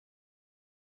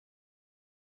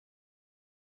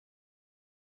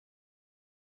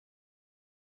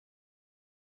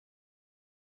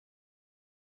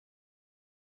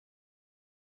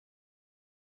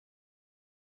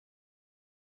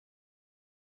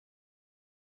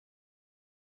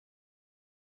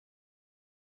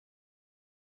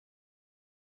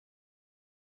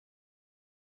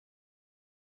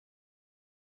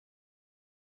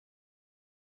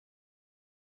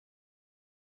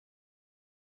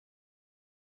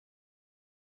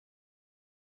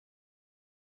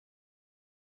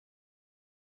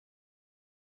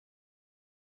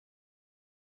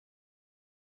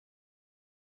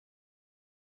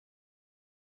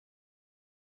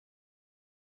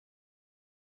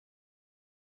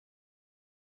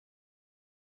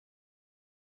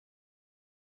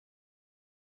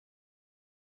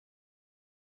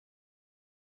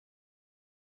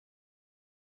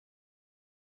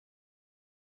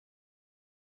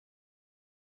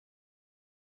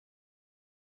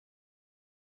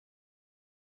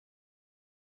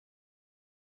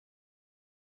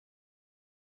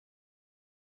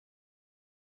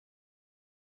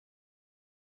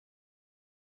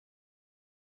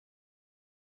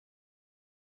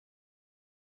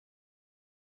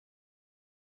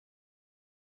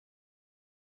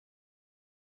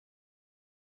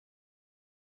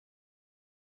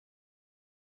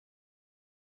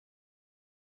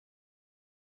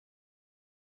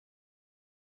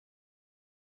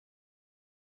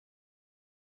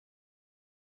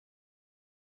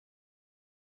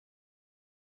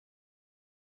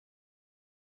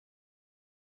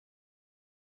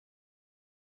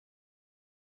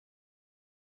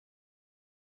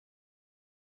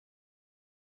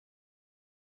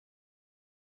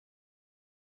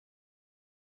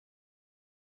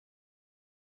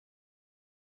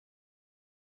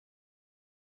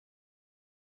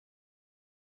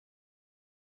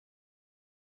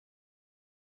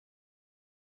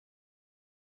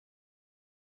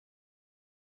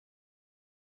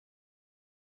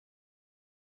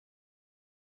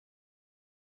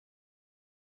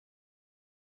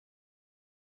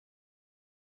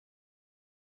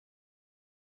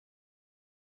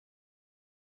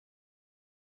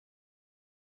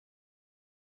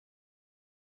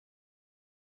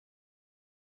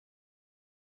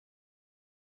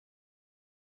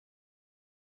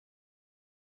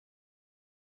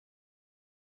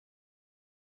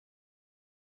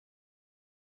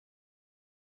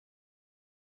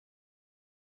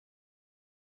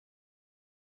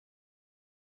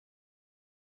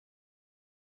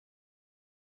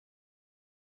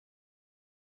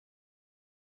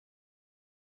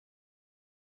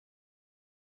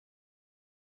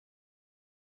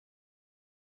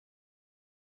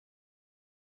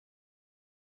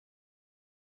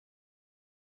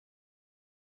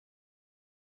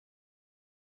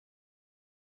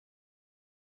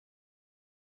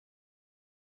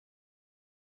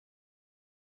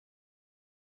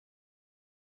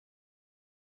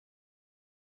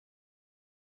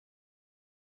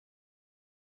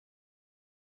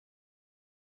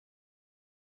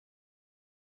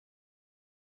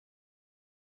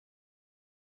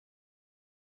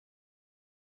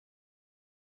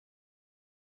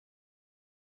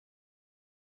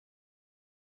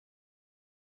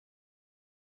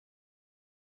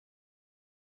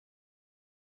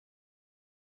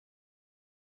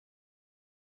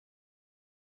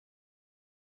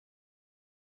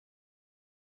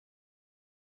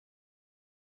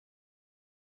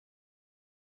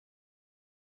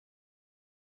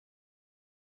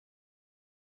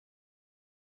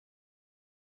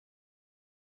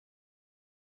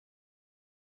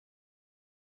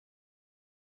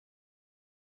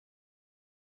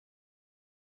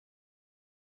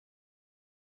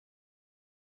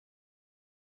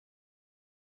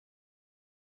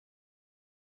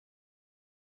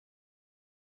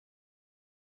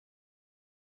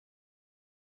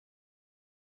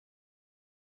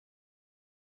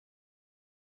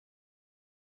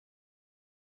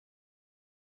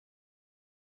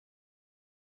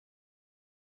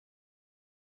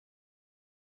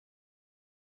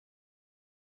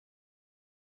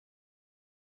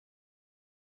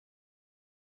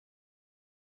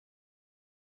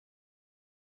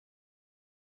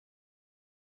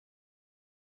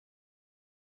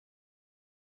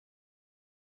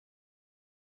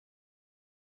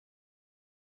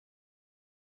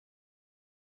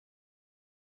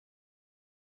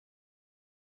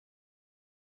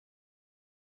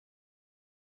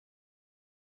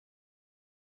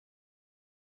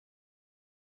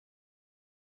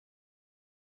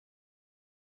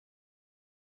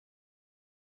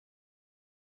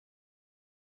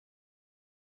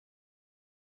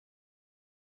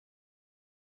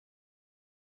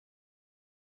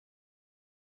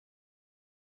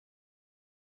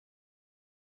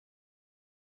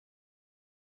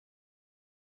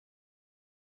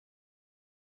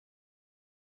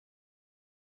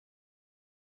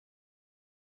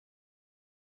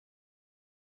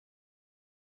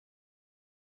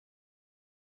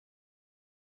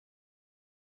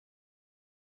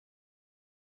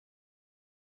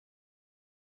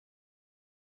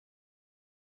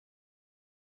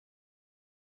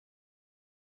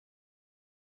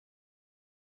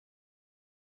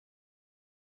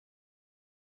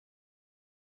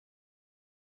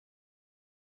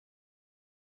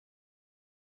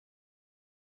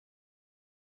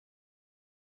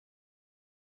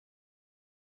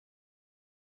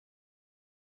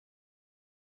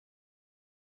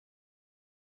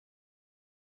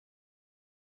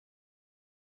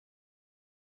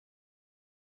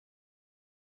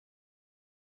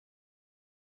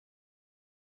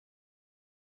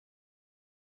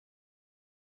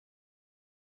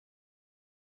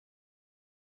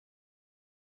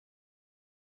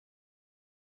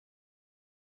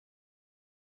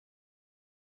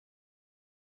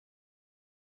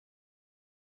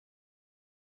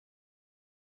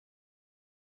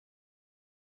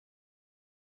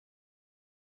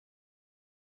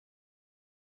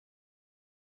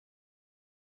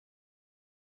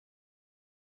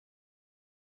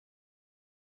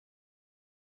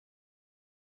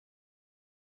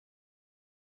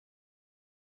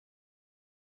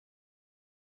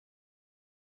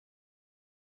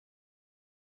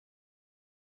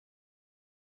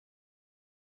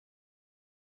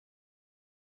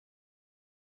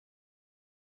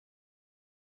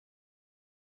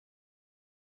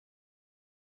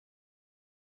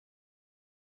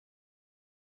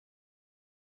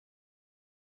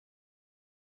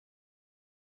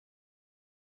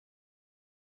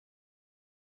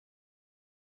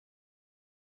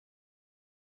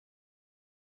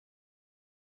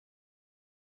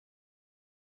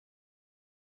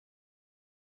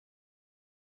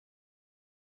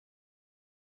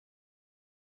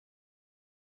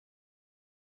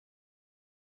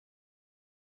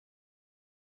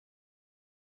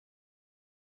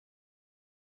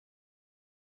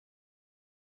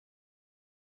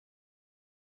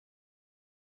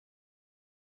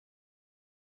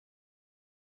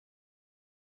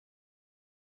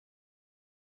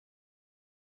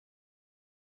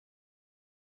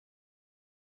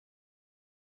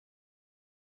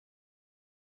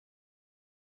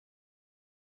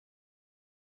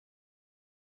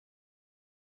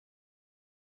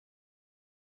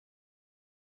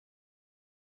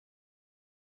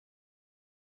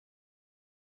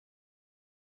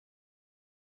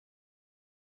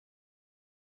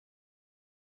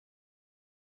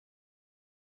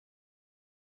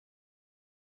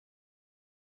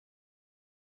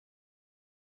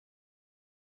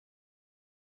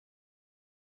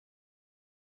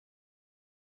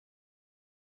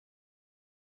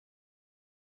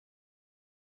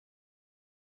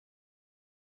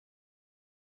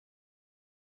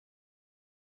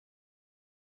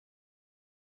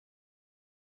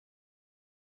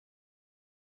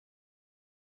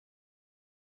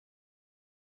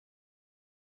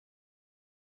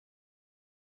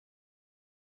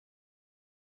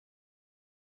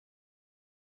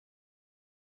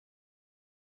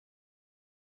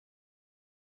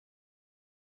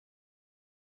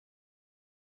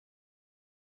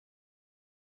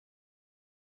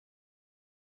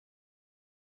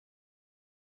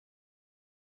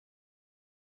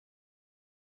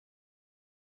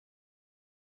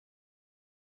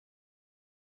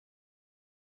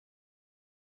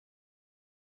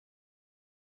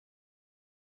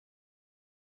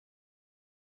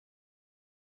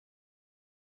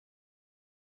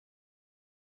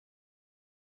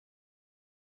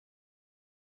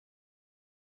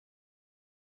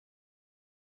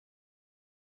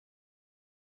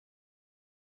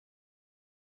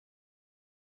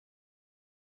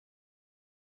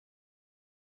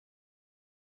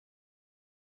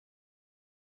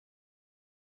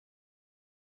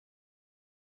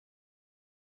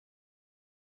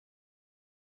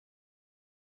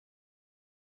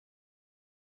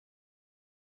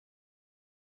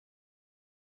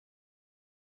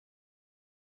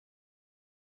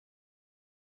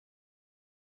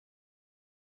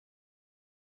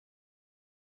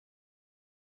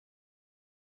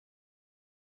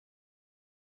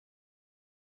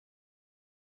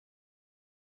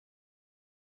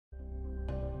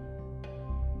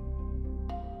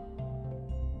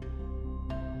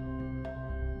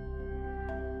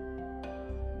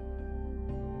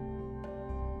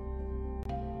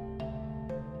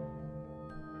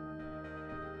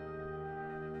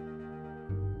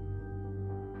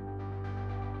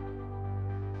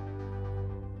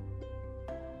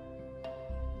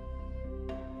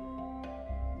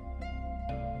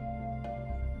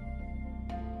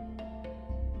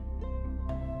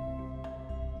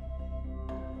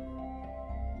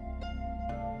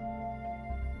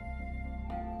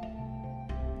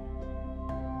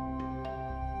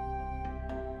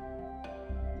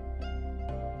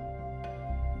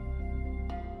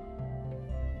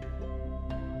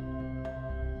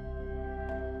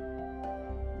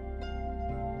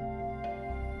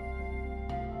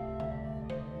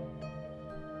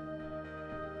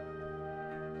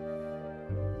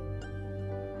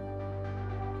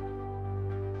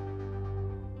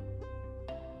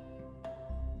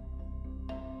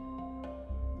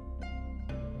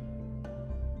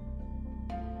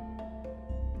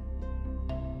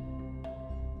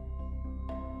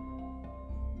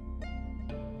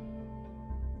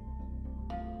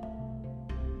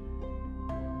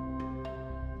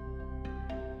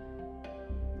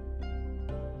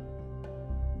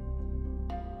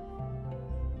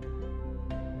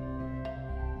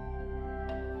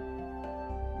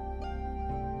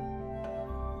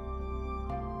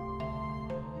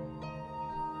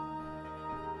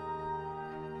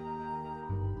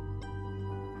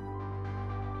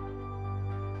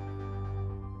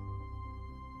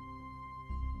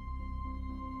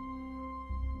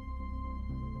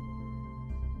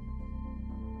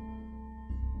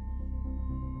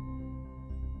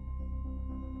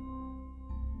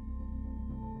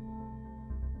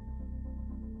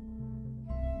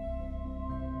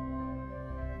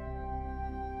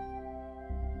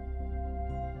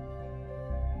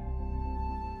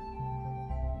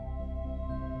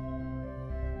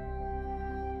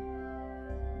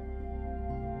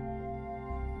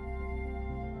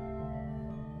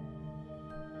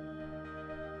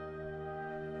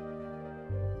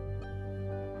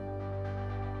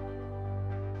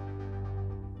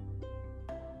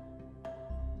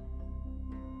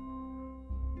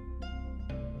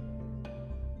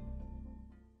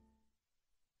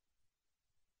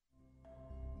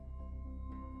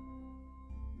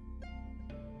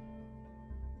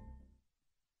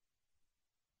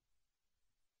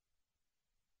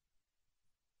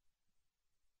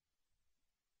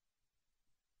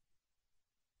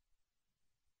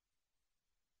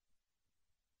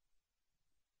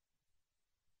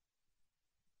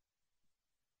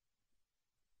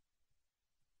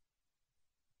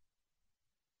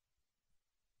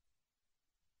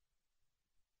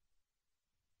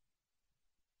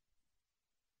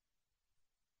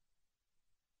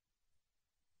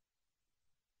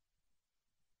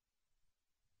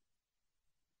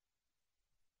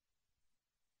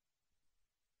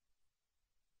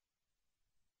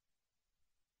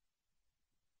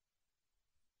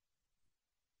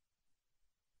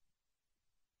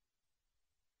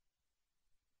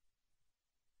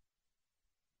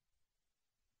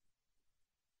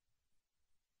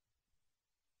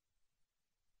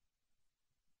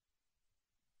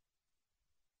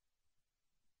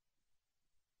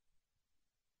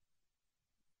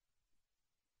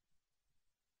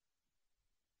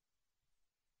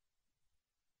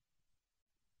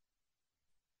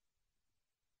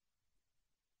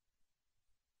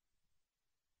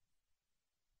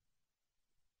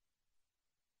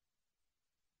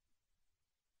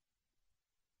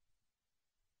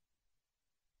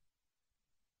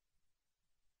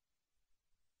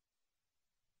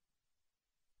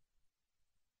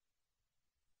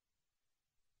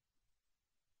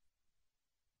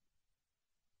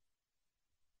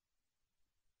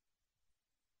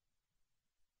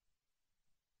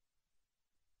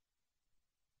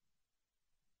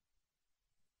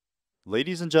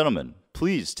Ladies and gentlemen,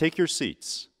 please take your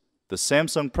seats. The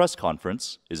Samsung press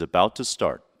conference is about to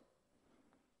start.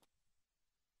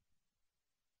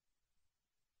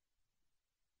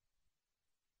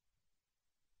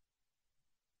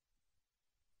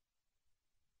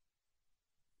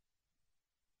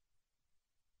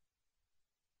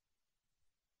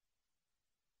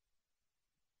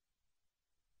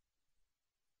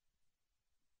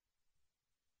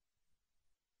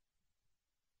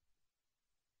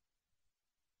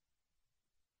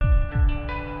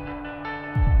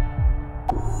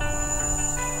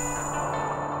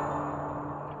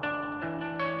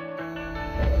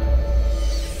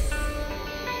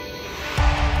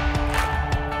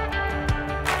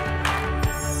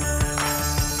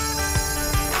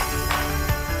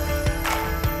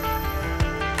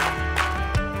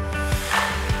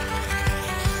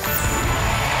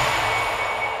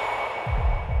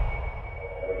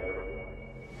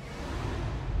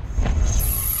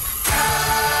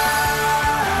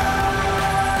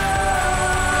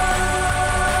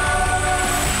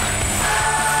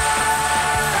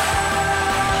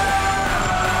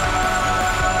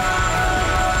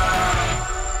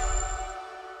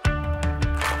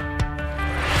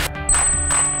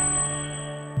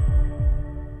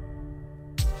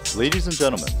 Ladies and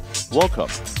gentlemen, welcome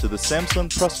to the Samsung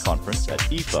press conference at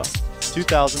IFA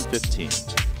 2015.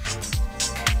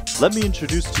 Let me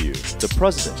introduce to you the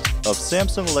President of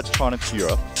Samsung Electronics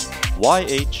Europe,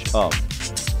 Y.H.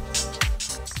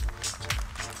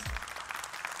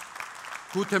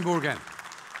 Guten Morgen.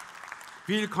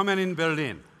 Willkommen in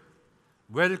Berlin.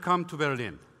 Welcome to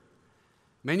Berlin.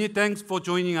 Many thanks for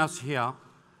joining us here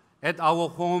at our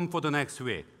home for the next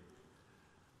week.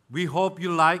 We hope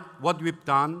you like what we've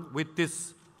done with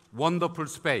this wonderful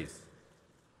space.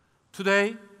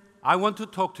 Today, I want to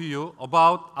talk to you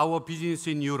about our business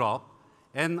in Europe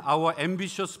and our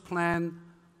ambitious plan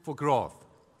for growth.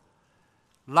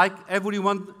 Like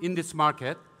everyone in this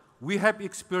market, we have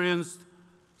experienced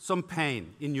some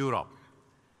pain in Europe.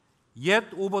 Yet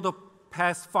over the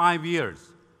past 5 years,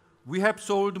 we have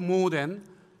sold more than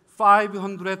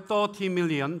 530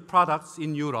 million products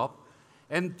in Europe,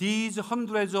 and these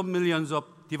hundreds of millions of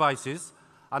devices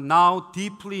are now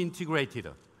deeply integrated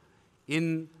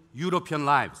in European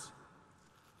lives.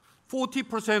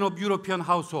 40% of European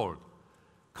households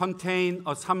contain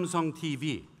a Samsung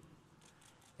TV,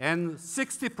 and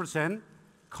 60%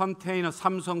 contain a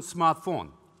Samsung smartphone.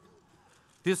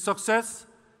 This success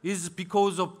is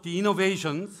because of the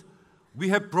innovations we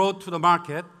have brought to the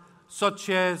market, such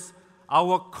as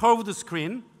our curved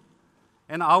screen,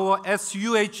 and our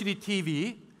SUHD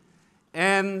TV,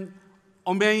 and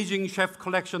amazing chef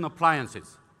collection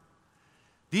appliances.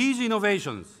 These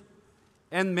innovations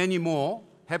and many more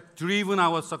have driven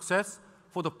our success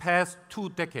for the past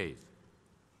 2 decades.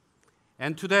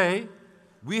 And today,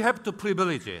 we have the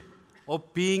privilege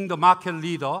of being the market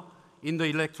leader in the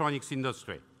electronics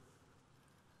industry.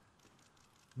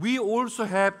 We also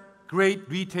have great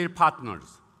retail partners,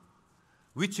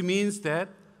 which means that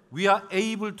we are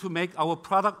able to make our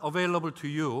product available to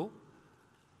you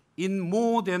in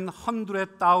more than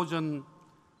 100,000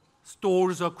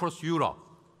 stores across Europe.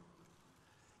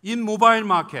 In mobile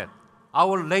market,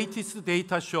 our latest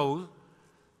data shows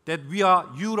that we are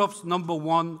Europe's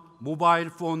 #1 mobile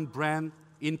phone brand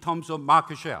in terms of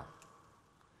market share.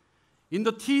 In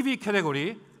the TV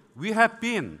category, we have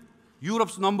been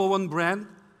Europe's #1 brand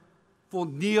for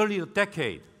nearly a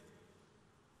decade.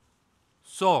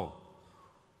 So,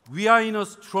 we are in a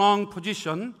strong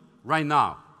position right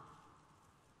now.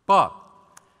 But,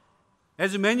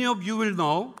 as many of you will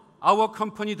know, our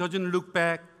company doesn't look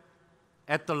back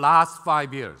at the last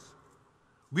 5 years.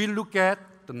 We look at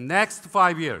the next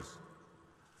 5 years.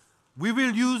 We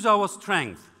will use our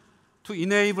strength to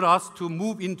enable us to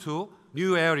move into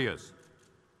new areas,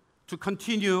 to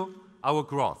continue our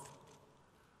growth.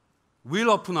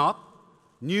 We'll open up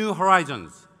new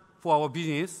horizons for our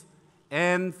business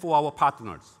and for our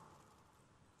partners.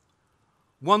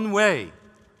 One way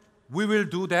we will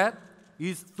do that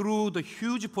is through the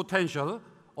huge potential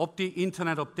of the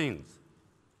Internet of Things.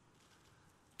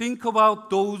 Think about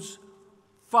those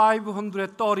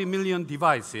 530 million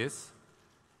devices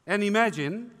and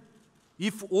imagine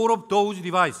if all of those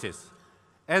devices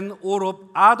and all of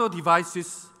other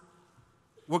devices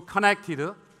were connected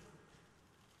to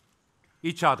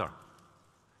each other.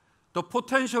 The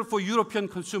potential for European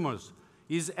consumers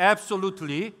is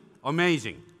absolutely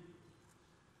amazing.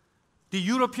 The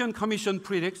European Commission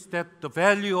predicts that the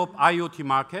value of IoT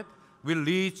market will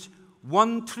reach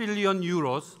 1 trillion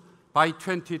euros by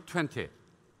 2020.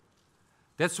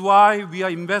 That's why we are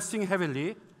investing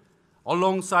heavily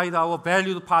alongside our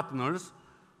valued partners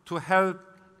to help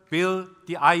build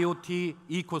the IoT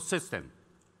ecosystem.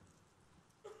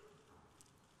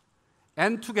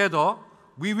 And together,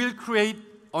 we will create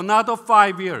another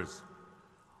 5 years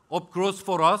of growth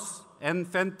for us and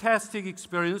fantastic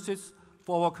experiences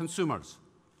for our consumers.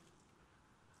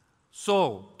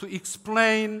 So, to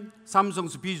explain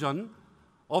Samsung's vision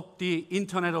of the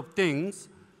Internet of Things,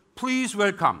 please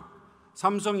welcome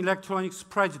Samsung Electronics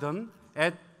President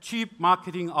and Chief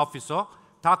Marketing Officer,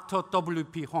 Dr.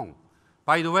 W.P. Hong.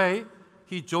 By the way,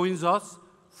 he joins us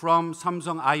from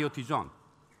Samsung IoT Zone.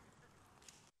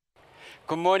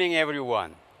 Good morning,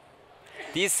 everyone.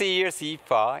 This year's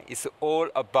IFA is all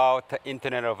about the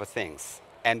Internet of Things.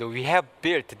 And we have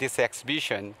built this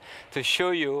exhibition to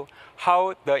show you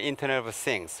how the Internet of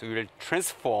Things will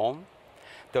transform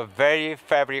the very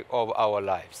fabric of our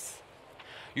lives.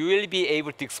 You will be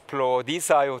able to explore this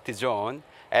IoT zone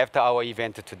after our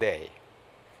event today.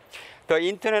 The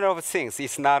Internet of Things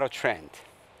is not a trend.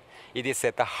 It is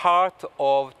at the heart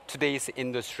of today's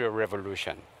industrial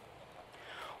revolution.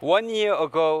 1 year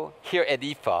ago, here at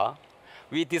IFA,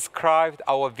 we described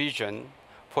our vision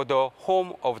for the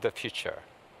home of the future.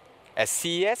 At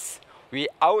CES, we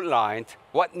outlined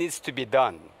what needs to be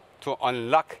done to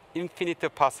unlock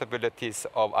infinite possibilities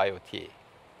of IoT.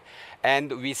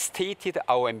 And we stated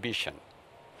our ambition.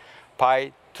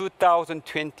 By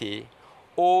 2020,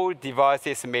 all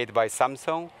devices made by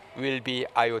Samsung will be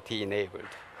IoT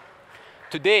enabled.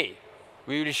 Today,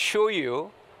 we will show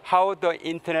you how the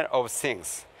Internet of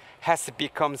Things has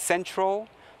become central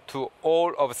to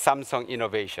all of Samsung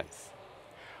innovations,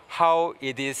 how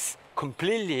it is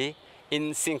completely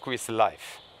in sync with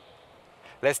life.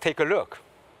 Let's take a look.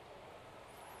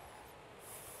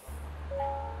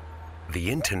 The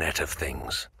Internet of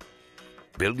Things.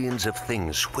 Billions of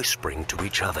things whispering to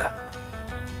each other.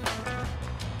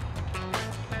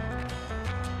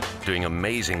 Doing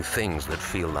amazing things that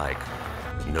feel like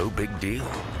no big deal.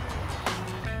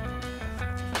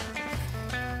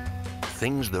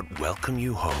 Things that welcome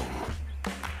you home.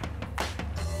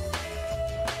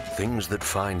 Things that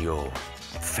find your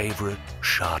favorite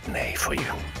Chardonnay for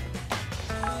you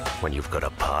when you've got a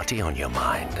party on your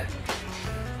mind.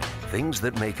 Things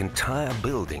that make entire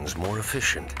buildings more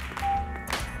efficient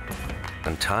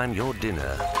and time your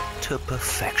dinner to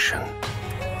perfection.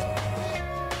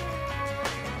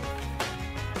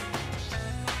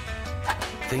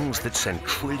 Things that send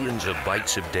trillions of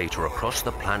bytes of data across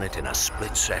the planet in a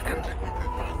split second.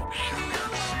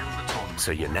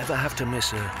 So you never have to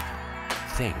miss a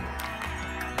thing.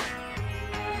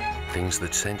 Things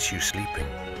that sense you sleeping,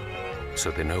 so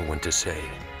they know when to say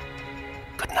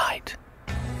good night.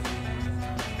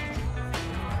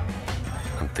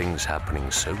 And things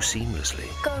happening so seamlessly.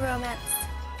 Go romance.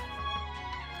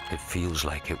 It feels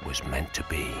like it was meant to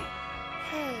be.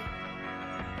 Hey.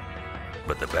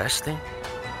 But the best thing?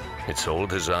 It's all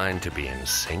designed to be in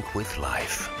sync with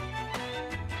life.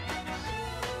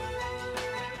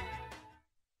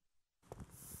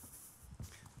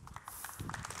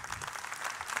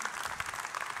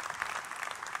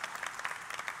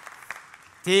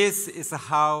 This is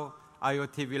how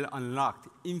IoT will unlock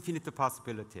infinite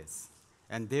possibilities.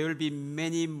 And there will be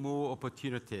many more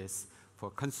opportunities for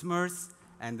consumers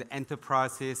and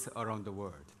enterprises around the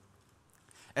world.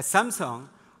 At Samsung,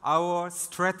 our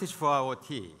strategy for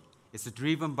IoT is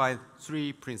driven by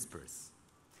 3 principles: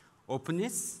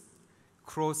 openness,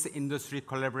 cross-industry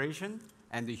collaboration,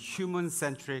 and a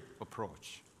human-centric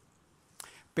approach.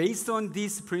 Based on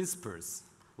these principles,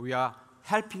 we are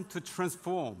helping to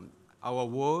transform our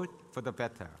world for the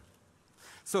better.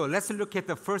 So let's look at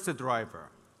the first driver.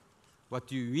 What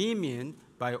do we mean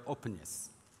by openness?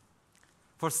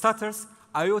 For starters,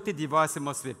 IoT devices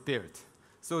must be built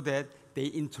so that they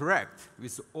interact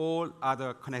with all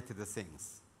other connected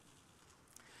things.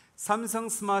 Samsung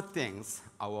SmartThings,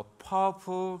 our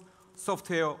powerful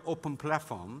software open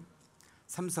platform,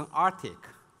 Samsung Arctic,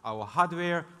 our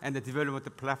hardware and the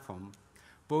development platform,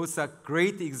 both are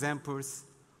great examples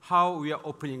how we are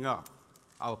opening up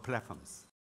our platforms.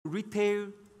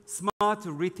 Smart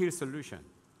retail solution,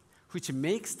 which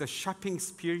makes the shopping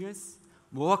experience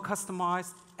more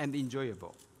customized and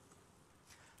enjoyable.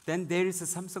 Then there is a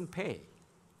Samsung Pay,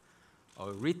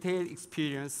 a retail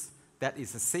experience that is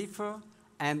safer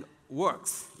and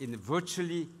works in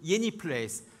virtually any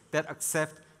place that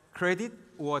accepts credit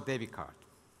or debit card.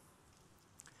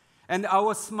 And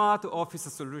our smart office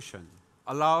solution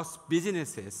allows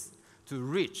businesses to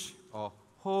reach a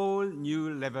whole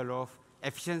new level of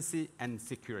efficiency and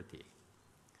security.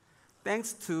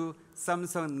 Thanks to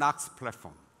Samsung Knox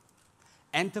platform,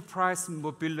 enterprise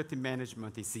mobility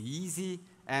management is easy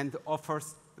and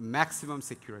offers maximum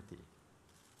security.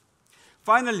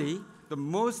 Finally, the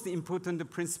most important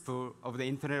principle of the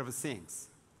Internet of Things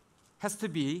has to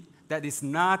be that it's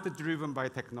not driven by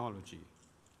technology,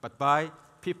 but by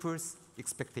people's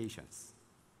expectations.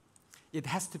 It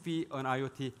has to be an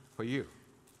IoT for you.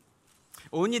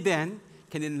 Only then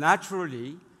can it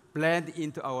naturally blend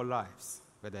into our lives,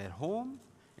 whether at home,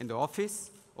 in the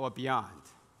office, or beyond.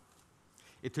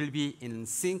 It will be in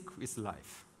sync with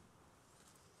life.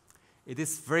 It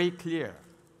is very clear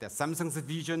that Samsung's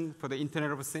vision for the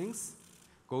Internet of Things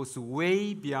goes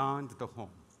way beyond the home.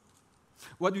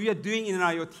 What we are doing in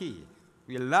IoT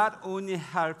will not only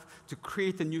help to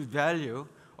create a new value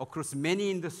across many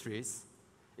industries,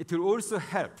 it will also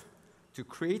help to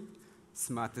create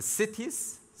smarter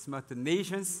cities, smarter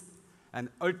nations, and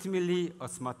ultimately a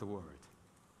smarter world.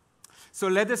 So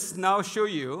let us now show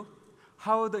you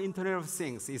how the Internet of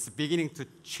Things is beginning to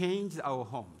change our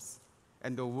homes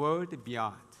and the world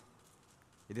beyond.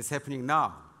 It is happening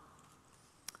now.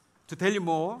 To tell you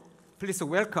more, please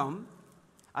welcome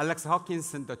Alex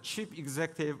Hawkinson, the Chief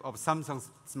Executive of Samsung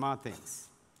SmartThings.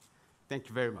 Thank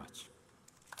you very much.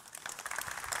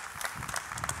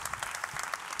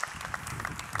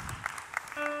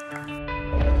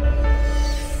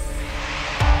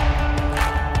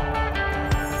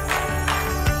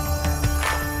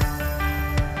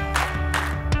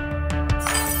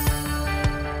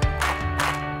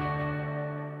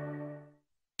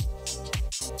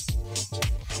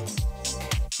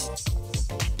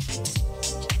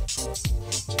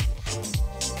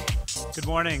 Good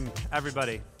morning,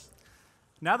 everybody.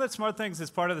 Now that SmartThings is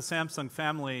part of the Samsung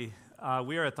family,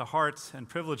 we are at the heart, and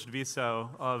privileged to be so,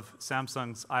 of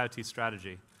Samsung's IoT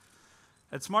strategy.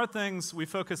 At SmartThings, we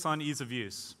focus on ease of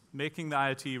use, making the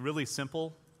IoT really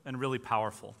simple and really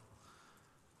powerful.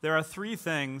 There are three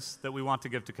things that we want to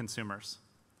give to consumers: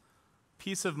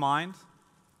 peace of mind,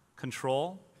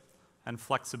 control, and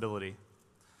flexibility.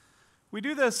 We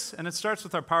do this, and it starts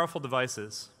with our powerful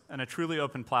devices and a truly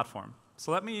open platform.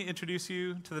 So let me introduce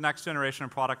you to the next generation of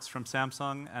products from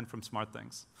Samsung and from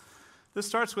SmartThings. This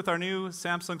starts with our new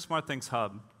Samsung SmartThings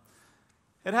Hub.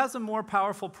 It has a more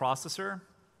powerful processor,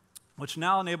 which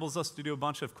now enables us to do a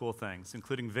bunch of cool things,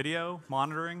 including video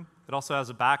monitoring. It also has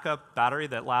a backup battery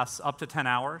that lasts up to 10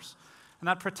 hours, and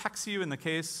that protects you in the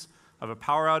case of a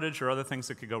power outage or other things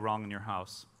that could go wrong in your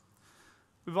house.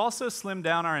 We've also slimmed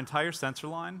down our entire sensor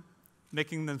line,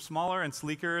 making them smaller and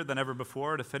sleeker than ever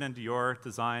before to fit into your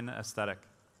design aesthetic.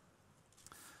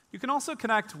 You can also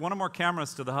connect one or more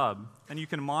cameras to the hub, and you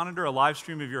can monitor a live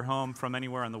stream of your home from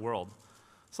anywhere in the world.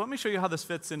 So let me show you how this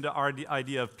fits into our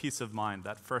idea of peace of mind,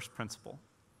 that first principle.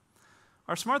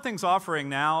 Our SmartThings offering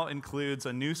now includes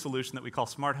a new solution that we call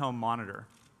Smart Home Monitor.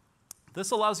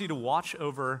 This allows you to watch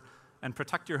over and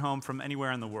protect your home from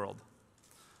anywhere in the world.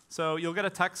 So you'll get a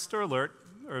text or alert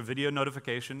or a video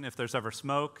notification if there's ever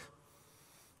smoke,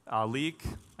 a leak,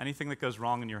 anything that goes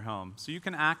wrong in your home. So you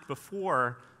can act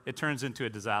before it turns into a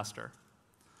disaster.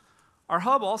 Our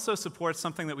hub also supports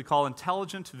something that we call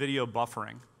intelligent video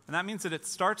buffering. And that means that it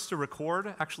starts to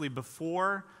record actually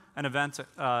before an event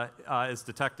is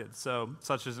detected, so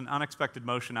such as an unexpected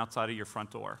motion outside of your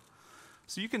front door.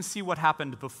 So you can see what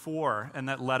happened before and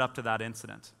that led up to that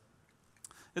incident.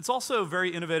 It's also very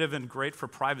innovative and great for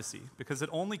privacy because it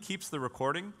only keeps the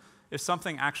recording if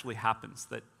something actually happens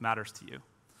that matters to you.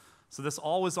 So this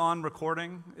always-on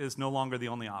recording is no longer the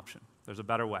only option. There's a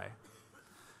better way.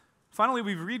 Finally,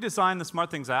 we've redesigned the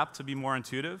SmartThings app to be more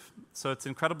intuitive, so it's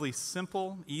incredibly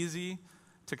simple, easy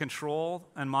to control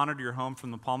and monitor your home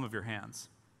from the palm of your hands.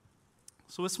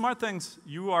 So with SmartThings,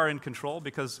 you are in control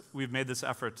because we've made this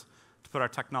effort to put our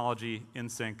technology in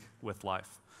sync with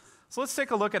life. So let's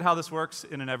take a look at how this works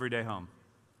in an everyday home.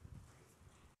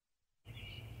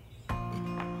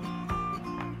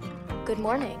 Good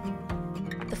morning.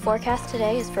 The forecast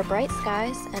today is for bright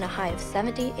skies and a high of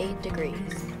 78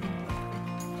 degrees.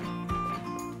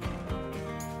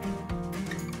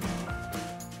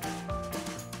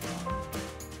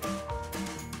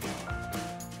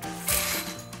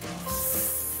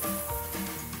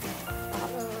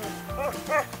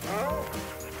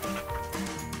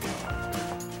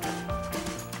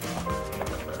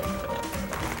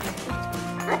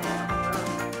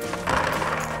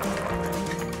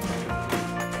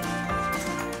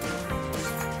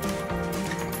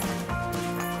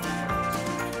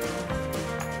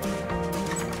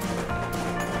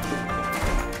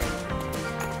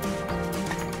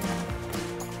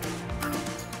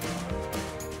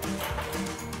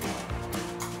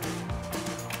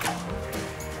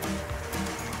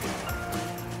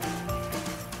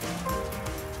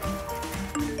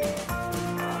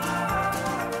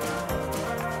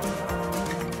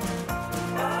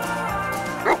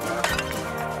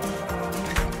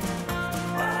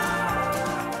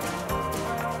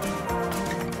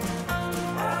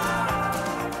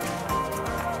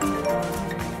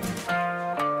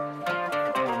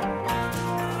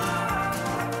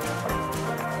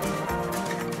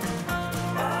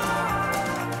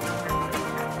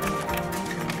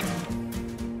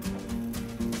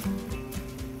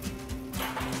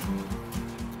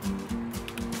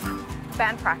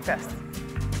 band practice.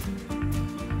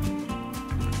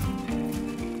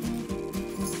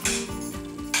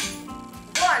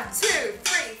 One, two,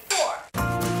 three, four.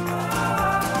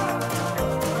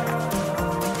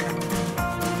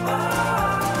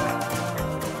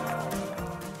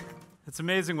 It's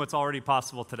amazing what's already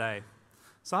possible today.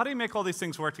 So how do you make all these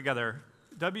things work together?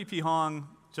 W.P. Hong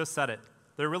just said it.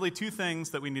 There are really two things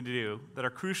that we need to do that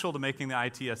are crucial to making the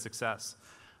IT a success,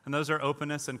 and those are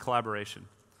openness and collaboration.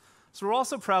 So we're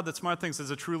also proud that SmartThings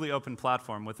is a truly open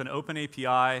platform with an open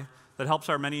API that helps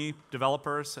our many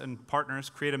developers and partners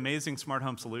create amazing smart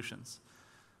home solutions.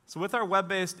 So with our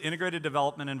web-based integrated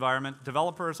development environment,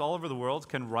 developers all over the world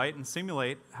can write and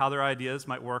simulate how their ideas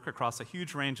might work across a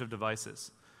huge range of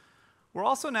devices. We're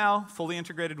also now fully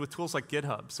integrated with tools like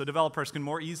GitHub, so developers can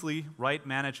more easily write,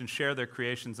 manage, and share their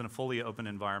creations in a fully open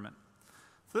environment.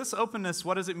 So this openness,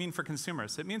 what does it mean for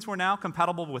consumers? It means we're now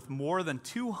compatible with more than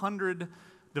 200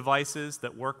 devices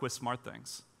that work with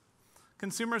SmartThings.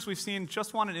 Consumers, we've seen,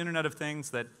 just want an Internet of Things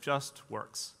that just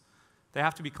works. They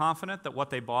have to be confident that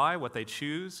what they buy, what they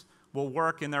choose, will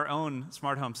work in their own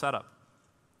smart home setup.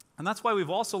 And that's why we've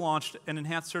also launched an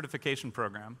enhanced certification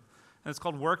program, and it's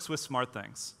called Works with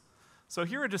SmartThings. So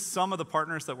here are just some of the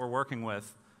partners that we're working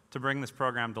with to bring this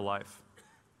program to life.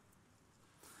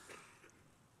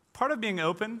 Part of being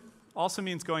open also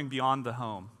means going beyond the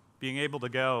home, being able to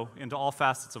go into all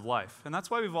facets of life. And that's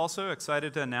why we've also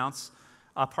excited to announce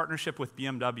a partnership with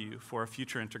BMW for a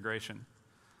future integration.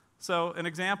 So an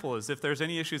example is if there's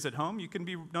any issues at home, you can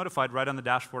be notified right on the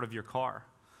dashboard of your car.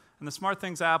 And the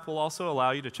SmartThings app will also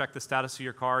allow you to check the status of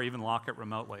your car, or even lock it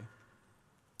remotely.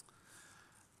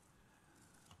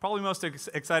 Probably most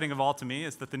exciting of all to me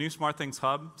is that the new SmartThings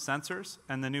Hub sensors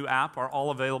and the new app are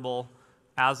all available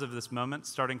as of this moment,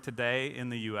 starting today in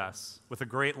the US, with a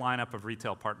great lineup of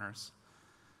retail partners.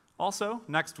 Also,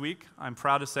 next week, I'm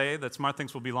proud to say that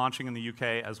SmartThings will be launching in the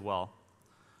UK as well.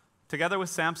 Together with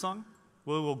Samsung,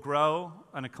 we will grow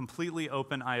on a completely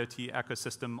open IoT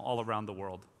ecosystem all around the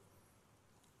world.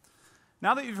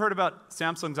 Now that you've heard about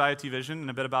Samsung's IoT vision and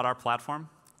a bit about our platform,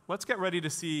 let's get ready to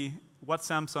see what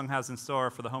Samsung has in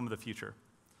store for the home of the future.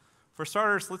 For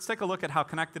starters, let's take a look at how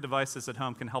connected devices at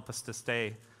home can help us to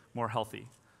stay more healthy.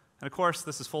 And of course,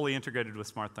 this is fully integrated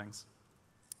with SmartThings.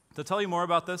 To tell you more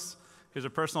about this, here's a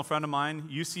personal friend of mine,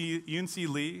 Yoon-C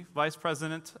Lee, Vice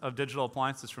President of Digital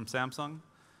Appliances from Samsung,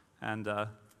 and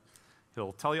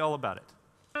he'll tell you all about it.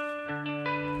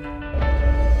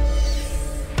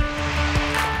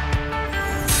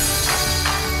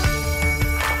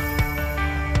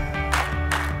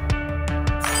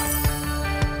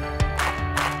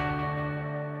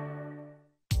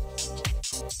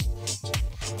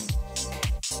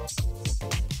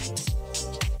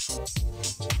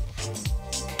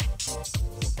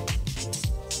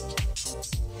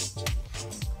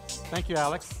 Thank you,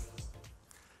 Alex.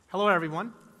 Hello,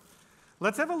 everyone.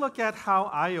 Let's have a look at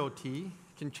how IoT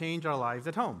can change our lives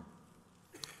at home.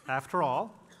 After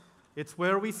all, it's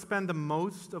where we spend the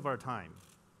most of our time.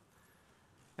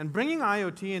 And bringing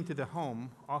IoT into the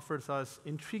home offers us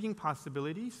intriguing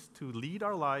possibilities to lead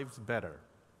our lives better.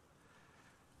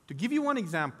 To give you one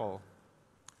example,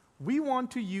 we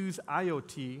want to use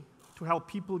IoT to help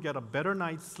people get a better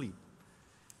night's sleep.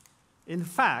 In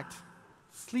fact,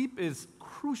 sleep is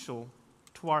crucial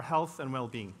to our health and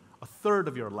well-being, a third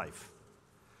of your life.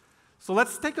 So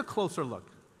let's take a closer look.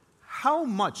 How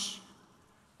much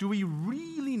do we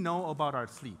really know about our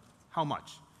sleep? How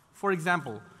much? For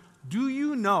example, do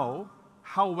you know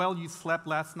how well you slept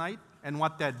last night and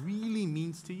what that really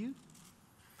means to you?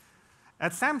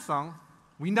 At Samsung,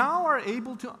 we now are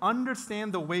able to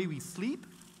understand the way we sleep,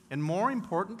 and more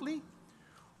importantly,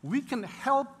 we can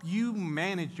help you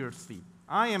manage your sleep.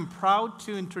 I am proud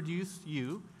to introduce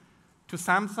you to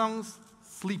Samsung's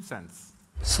SleepSense.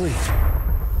 Sleep.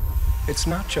 It's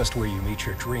not just where you meet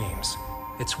your dreams.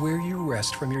 It's where you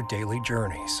rest from your daily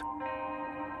journeys.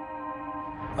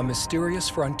 A mysterious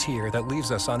frontier that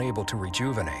leaves us unable to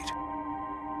rejuvenate.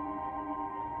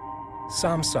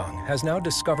 Samsung has now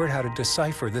discovered how to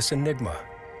decipher this enigma,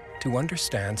 to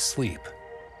understand sleep,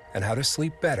 and how to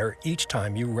sleep better each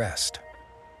time you rest.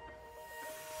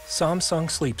 Samsung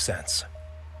SleepSense.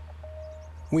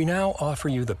 We now offer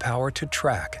you the power to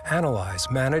track,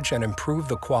 analyze, manage, and improve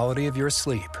the quality of your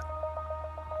sleep.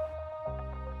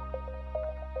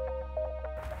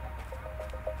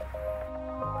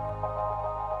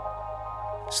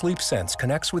 SleepSense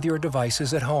connects with your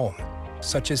devices at home,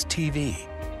 such as TV,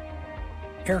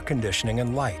 air conditioning,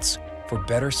 and lights for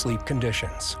better sleep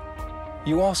conditions.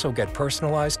 You also get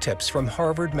personalized tips from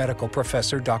Harvard medical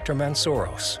professor Dr.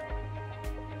 Mansouros.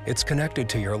 It's connected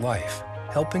to your life,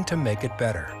 helping to make it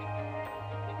better.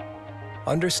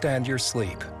 Understand your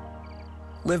sleep.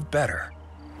 Live better.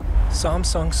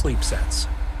 Samsung Sleep Sense.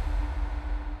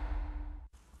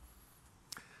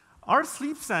 Our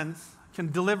Sleep Sense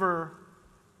can deliver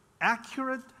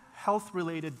accurate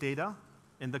health-related data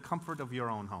in the comfort of your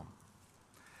own home.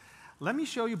 Let me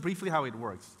show you briefly how it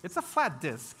works. It's a flat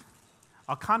disk,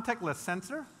 a contactless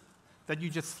sensor that you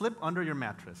just slip under your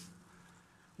mattress.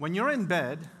 When you're in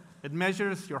bed, it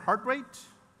measures your heart rate,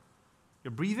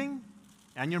 your breathing,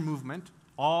 and your movement,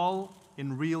 all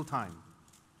in real time.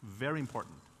 Very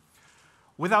important.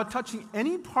 Without touching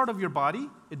any part of your body,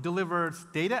 it delivers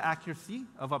data accuracy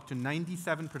of up to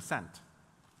 97%.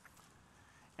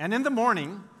 And in the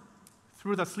morning,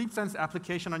 through the SleepSense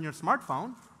application on your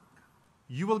smartphone,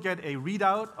 you will get a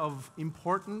readout of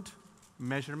important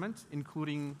measurements,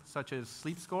 including such as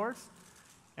sleep scores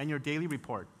and your daily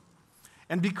report.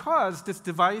 And because this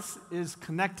device is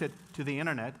connected to the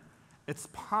internet, it's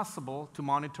possible to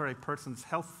monitor a person's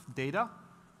health data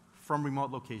from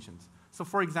remote locations. So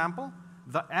for example,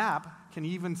 the app can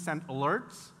even send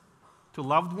alerts to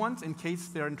loved ones in case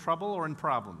they're in trouble or in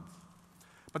problems.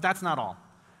 But that's not all.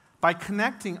 By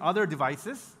connecting other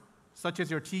devices, such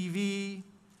as your TV,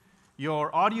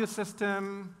 your audio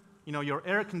system, your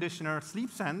air conditioner,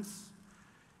 SleepSense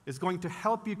is going to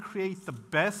help you create the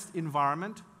best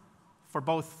environment for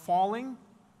both falling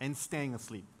and staying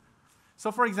asleep.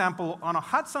 So for example, on a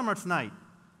hot summer's night,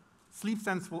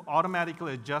 SleepSense will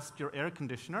automatically adjust your air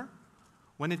conditioner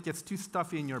when it gets too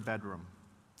stuffy in your bedroom.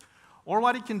 Or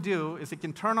what it can do is it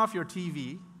can turn off your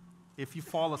TV if you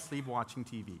fall asleep watching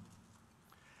TV.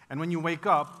 And when you wake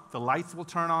up, the lights will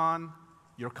turn on,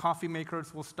 your coffee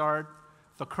makers will start,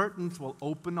 the curtains will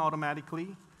open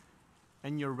automatically,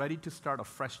 and you're ready to start a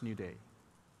fresh new day.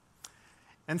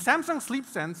 And Samsung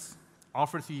SleepSense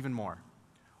offers you even more.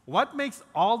 What makes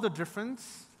all the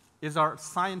difference is our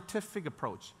scientific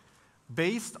approach.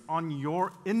 Based on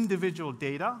your individual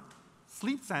data,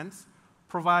 SleepSense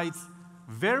provides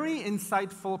very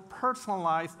insightful,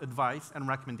 personalized advice and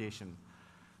recommendation.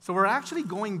 So we're actually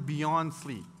going beyond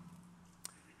sleep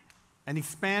and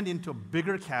expand into a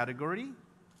bigger category,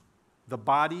 the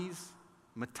body's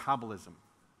metabolism.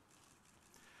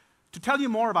 To tell you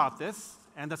more about this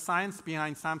and the science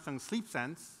behind Samsung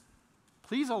SleepSense,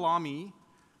 please allow me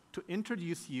to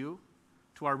introduce you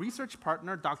to our research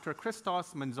partner, Dr.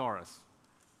 Christos Manzouras.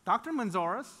 Dr.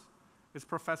 Manzouras is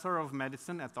professor of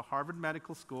medicine at the Harvard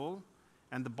Medical School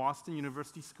and the Boston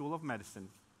University School of Medicine.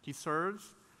 He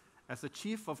serves as the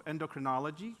chief of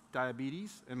endocrinology,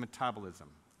 diabetes, and metabolism.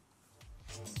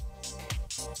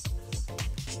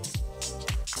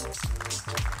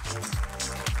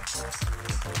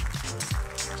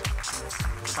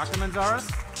 Dr. Manzouras,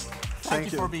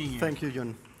 thank you for being here. Thank you,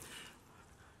 John.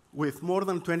 With more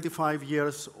than 25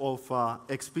 years of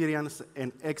experience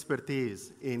and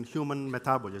expertise in human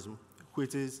metabolism,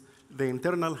 which is the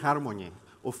internal harmony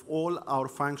of all our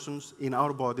functions in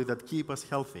our body that keep us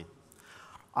healthy,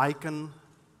 I can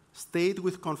state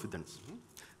with confidence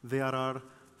there are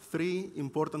three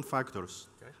important factors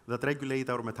that regulate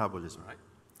our metabolism. Right.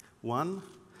 One,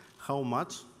 how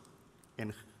much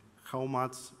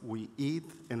we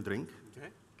eat and drink. Okay.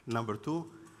 Number two,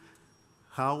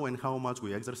 how much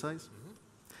we exercise.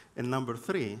 And number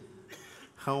three,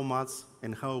 how much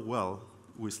and how well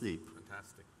we sleep.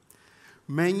 Fantastic.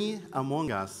 Many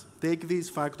among us take these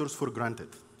factors for granted,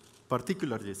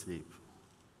 particularly sleep.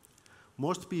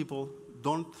 Most people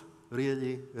don't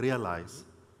really realize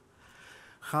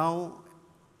how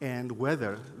and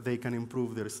whether they can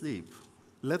improve their sleep,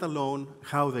 let alone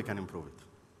how they can improve it.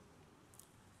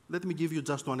 Let me give you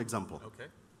just one example. Okay.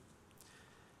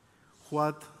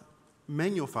 What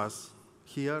many of us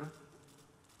here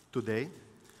today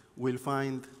will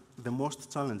find the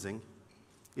most challenging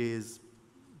is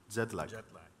jet lag. Jet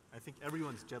lag. I think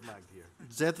everyone's jet lagged here.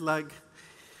 Jet lag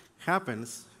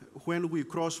happens when we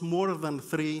cross more than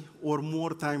 3 or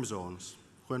more time zones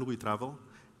when we travel,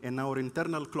 and our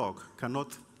internal clock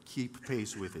cannot keep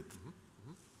pace with it.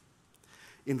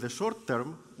 In the short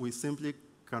term, we simply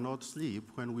cannot sleep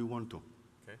when we want to.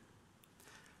 Okay.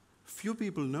 Few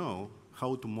people know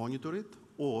how to monitor it,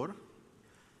 or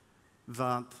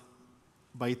that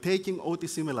by taking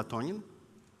OTC melatonin,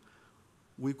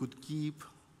 we could keep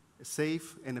a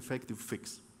safe and effective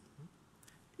fix.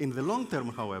 In the long term,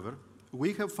 however,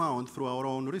 we have found through our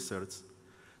own research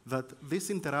that this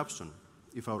interruption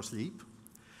of our sleep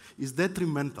is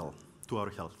detrimental to our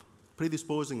health,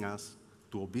 predisposing us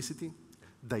to obesity,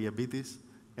 diabetes,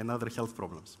 and other health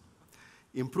problems.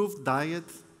 Improved diet,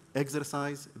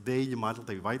 exercise, daily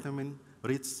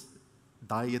multivitamin-rich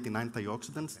diet in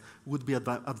antioxidants would be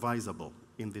advisable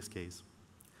in this case.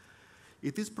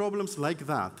 It is problems like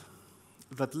that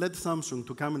that led Samsung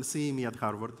to come and see me at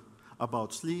Harvard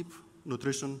about sleep,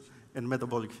 nutrition, and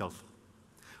metabolic health.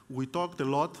 We talked a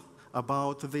lot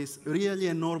about this really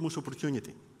enormous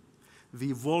opportunity the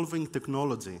evolving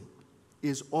technology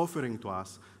is offering to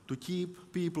us to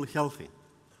keep people healthy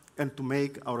and to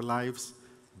make our lives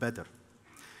better.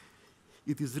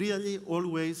 It is really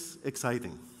always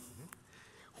exciting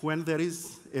when there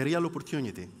is a real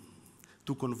opportunity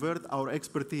to convert our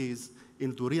expertise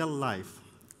into real life,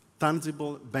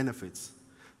 tangible benefits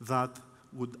that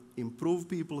would improve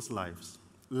people's lives,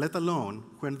 let alone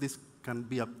when this can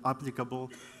be applicable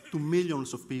to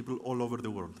millions of people all over the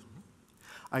world.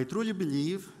 I truly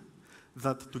believe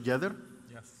that together,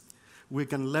 we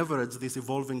can leverage this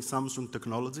evolving Samsung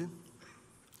technology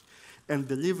and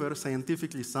deliver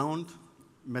scientifically sound,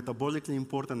 metabolically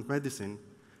important medicine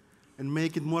and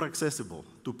make it more accessible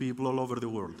to people all over the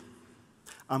world.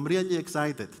 I'm really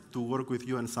excited to work with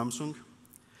you and Samsung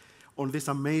on this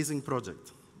amazing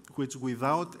project, which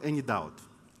without any doubt,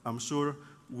 I'm sure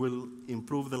will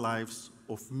improve the lives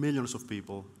of millions of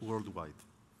people worldwide.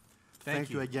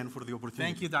 Thank you again for the opportunity.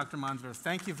 Thank you, Dr. Mansbers.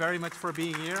 Thank you very much for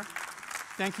being here.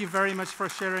 Thank you very much for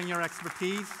sharing your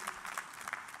expertise.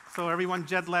 So everyone,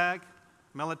 jet lag,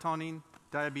 melatonin,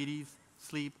 diabetes,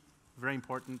 sleep, very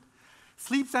important.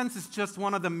 Sleep Sense is just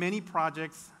one of the many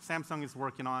projects Samsung is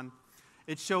working on.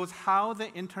 It shows how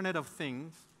the Internet of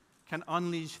Things can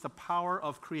unleash the power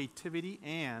of creativity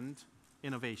and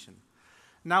innovation.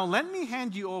 Now let me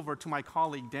hand you over to my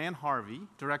colleague Dan Harvey,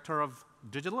 Director of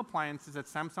Digital Appliances at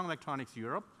Samsung Electronics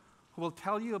Europe, who will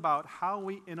tell you about how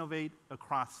we innovate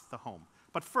across the home.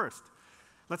 But first,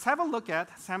 let's have a look at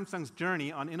Samsung's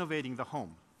journey on innovating the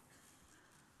home.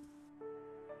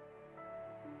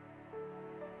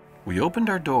 We opened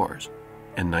our doors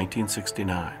in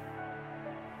 1969,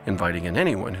 inviting in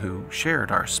anyone who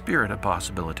shared our spirit of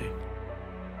possibility.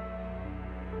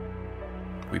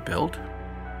 We built,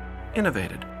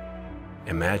 innovated,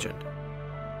 imagined,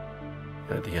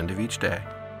 and at the end of each day,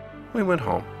 we went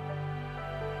home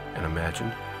and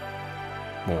imagined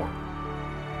more.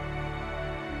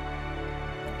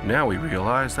 Now we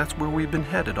realize that's where we've been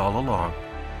headed all along.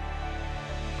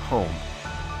 Home.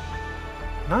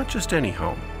 Not just any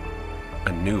home,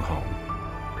 a new home.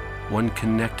 One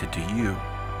connected to you,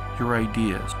 your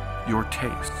ideas, your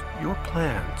tastes, your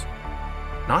plans.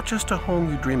 Not just a home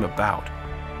you dream about,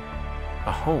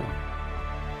 a home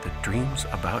that dreams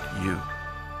about you.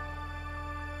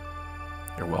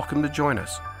 You're welcome to join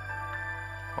us.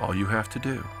 All you have to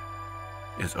do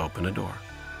is open a door.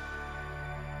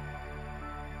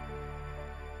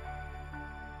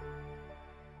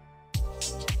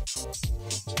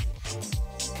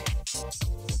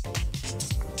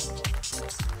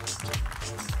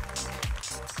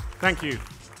 Thank you.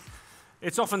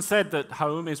 It's often said that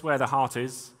home is where the heart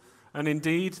is, and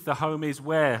indeed, the home is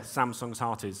where Samsung's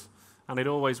heart is, and it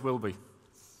always will be.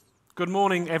 Good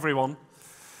morning, everyone.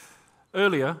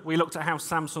 Earlier, we looked at how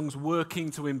Samsung's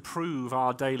working to improve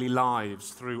our daily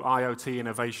lives through IoT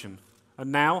innovation.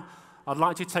 And now, I'd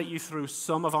like to take you through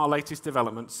some of our latest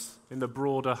developments in the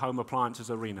broader home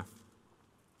appliances arena.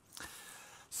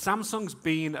 Samsung's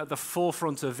been at the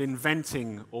forefront of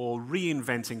inventing or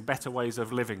reinventing better ways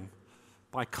of living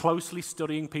by closely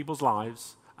studying people's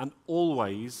lives and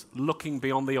always looking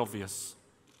beyond the obvious.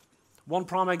 One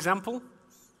prime example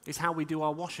is how we do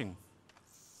our washing.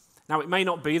 Now, it may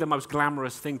not be the most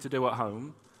glamorous thing to do at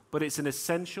home, but it's an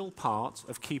essential part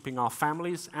of keeping our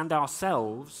families and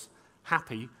ourselves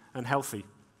happy and healthy.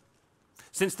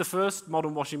 Since the first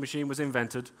modern washing machine was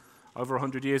invented over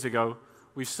 100 years ago,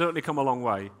 we've certainly come a long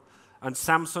way, and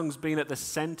Samsung's been at the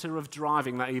center of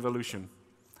driving that evolution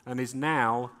and is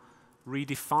now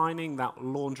redefining that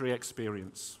laundry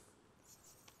experience.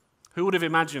 Who would have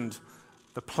imagined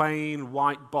the plain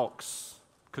white box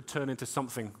could turn into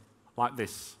something like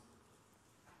this?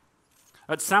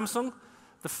 At Samsung,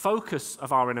 the focus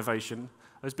of our innovation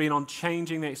has been on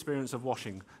changing the experience of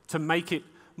washing to make it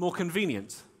more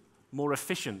convenient, more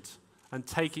efficient, and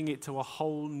taking it to a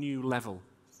whole new level.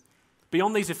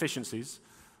 Beyond these efficiencies,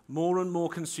 more and more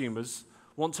consumers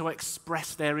want to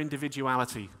express their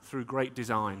individuality through great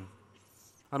design.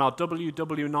 And our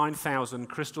WW9000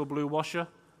 crystal blue washer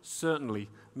certainly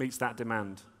meets that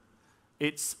demand.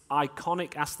 Its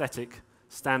iconic aesthetic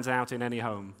stands out in any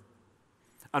home.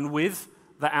 And with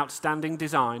that outstanding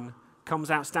design comes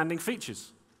outstanding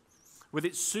features. With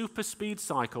its super speed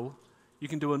cycle, you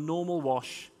can do a normal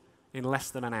wash in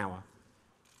less than an hour.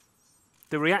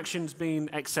 The reaction's been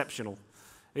exceptional.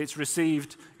 It's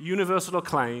received universal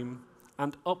acclaim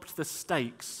and upped the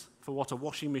stakes for what a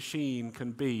washing machine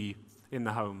can be in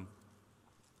the home.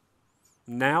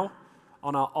 Now,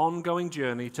 on our ongoing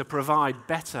journey to provide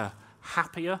better,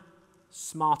 happier,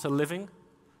 smarter living,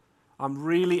 I'm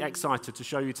really excited to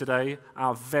show you today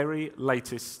our very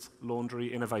latest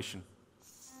laundry innovation.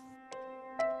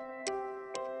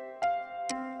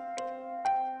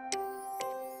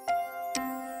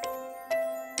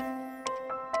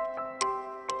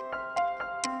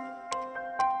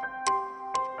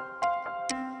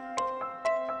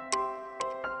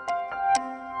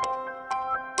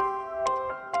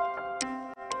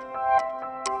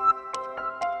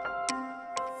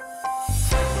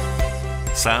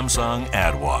 Samsung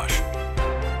Ad Wash.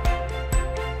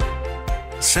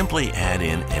 Simply add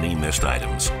in any missed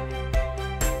items,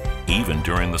 even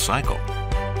during the cycle.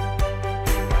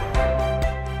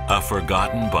 A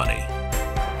forgotten bunny,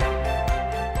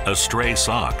 a stray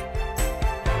sock,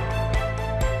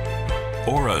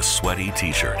 or a sweaty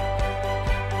t-shirt.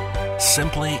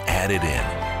 Simply add it in,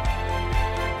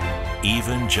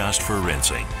 even just for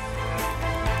rinsing.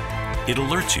 It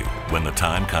alerts you when the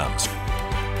time comes.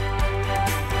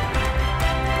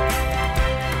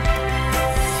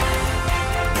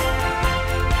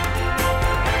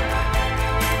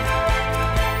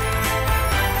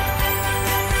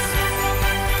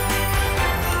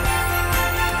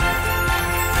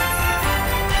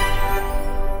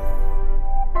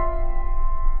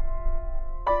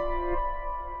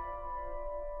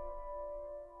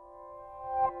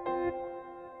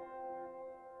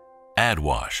 Ad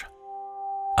Wash,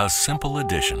 a simple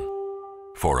addition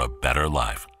for a better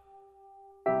life.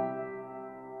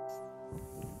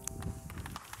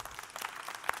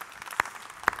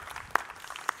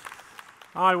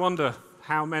 I wonder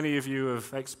how many of you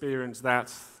have experienced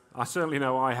that. I certainly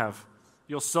know I have.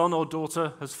 Your son or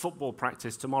daughter has football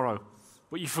practice tomorrow,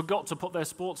 but you forgot to put their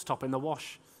sports top in the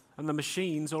wash, and the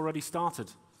machine's already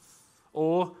started.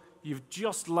 Or you've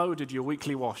just loaded your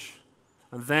weekly wash,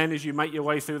 and then as you make your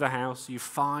way through the house, you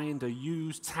find a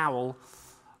used towel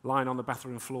lying on the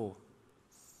bathroom floor.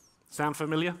 Sound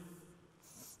familiar?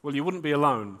 Well, you wouldn't be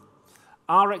alone.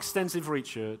 Our extensive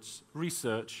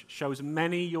research shows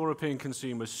many European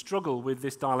consumers struggle with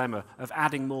this dilemma of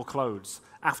adding more clothes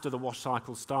after the wash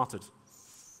cycle started.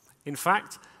 In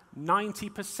fact,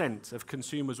 90% of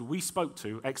consumers we spoke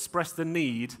to expressed the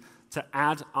need to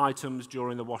add items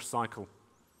during the wash cycle.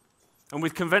 And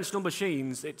with conventional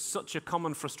machines, it's such a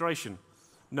common frustration,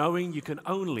 knowing you can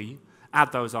only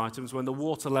add those items when the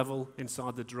water level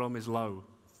inside the drum is low.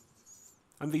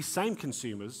 And these same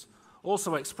consumers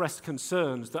also expressed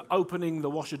concerns that opening the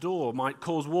washer door might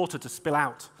cause water to spill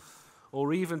out,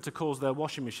 or even to cause their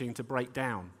washing machine to break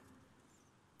down.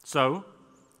 So,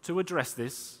 to address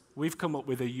this, we've come up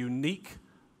with a unique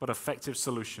but effective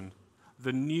solution,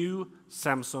 the new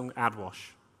Samsung Ad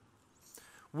Wash.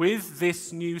 With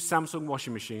this new Samsung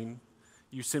washing machine,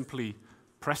 you simply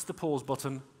press the pause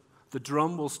button, the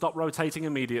drum will stop rotating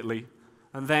immediately,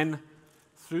 and then,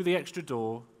 through the extra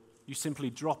door, you simply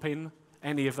drop in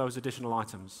any of those additional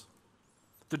items.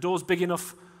 The door's big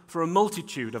enough for a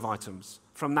multitude of items,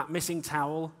 from that missing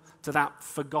towel to that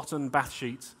forgotten bath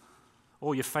sheet,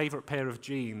 or your favorite pair of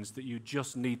jeans that you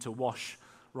just need to wash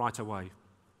right away.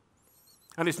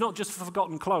 And it's not just for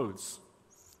forgotten clothes.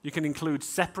 You can include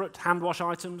separate hand wash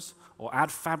items or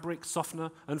add fabric, softener,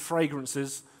 and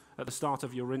fragrances at the start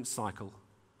of your rinse cycle.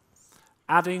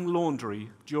 Adding laundry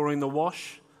during the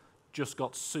wash just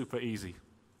got super easy.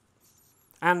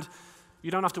 And you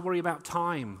don't have to worry about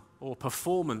time or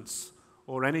performance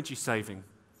or energy saving,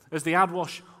 as the Ad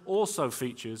Wash also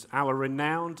features our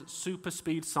renowned super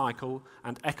speed cycle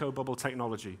and echo bubble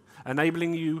technology,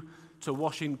 enabling you to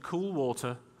wash in cool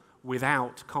water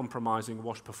without compromising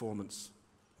wash performance.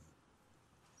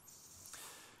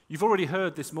 You've already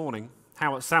heard this morning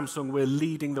how at Samsung we're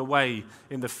leading the way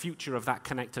in the future of that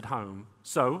connected home.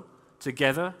 So,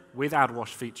 together with Ad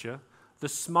Wash feature, the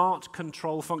smart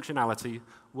control functionality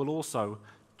will also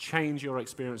change your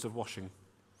experience of washing.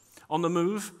 On the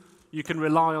move, you can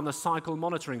rely on the cycle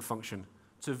monitoring function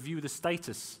to view the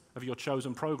status of your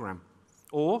chosen program,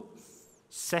 or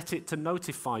set it to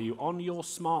notify you on your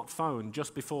smartphone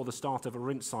just before the start of a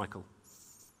rinse cycle.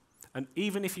 And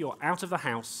even if you're out of the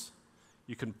house,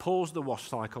 you can pause the wash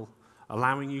cycle,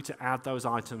 allowing you to add those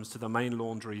items to the main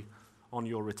laundry on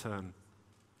your return.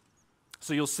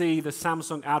 So you'll see the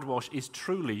Samsung Ad Wash is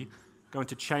truly going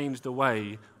to change the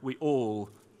way we all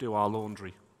do our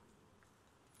laundry.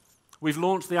 We've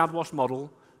launched the Ad Wash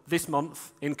model this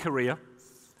month in Korea,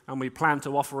 and we plan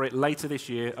to offer it later this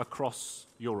year across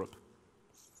Europe.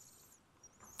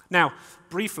 Now,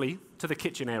 briefly to the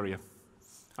kitchen area.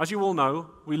 As you all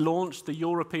know, we launched the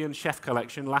European Chef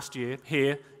Collection last year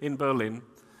here in Berlin,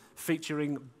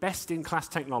 featuring best-in-class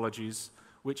technologies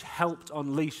which helped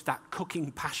unleash that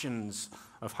cooking passions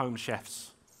of home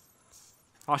chefs.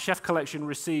 Our chef collection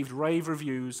received rave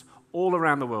reviews all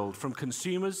around the world from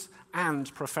consumers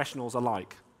and professionals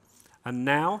alike. And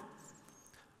now,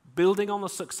 building on the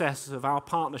success of our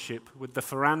partnership with the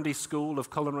Ferrandi School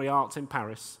of Culinary Arts in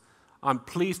Paris, I'm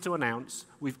pleased to announce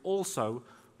we've also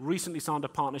recently signed a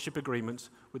partnership agreement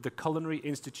with the Culinary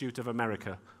Institute of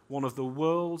America, one of the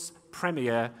world's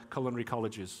premier culinary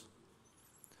colleges.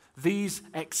 These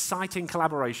exciting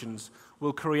collaborations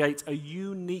will create a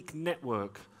unique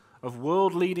network of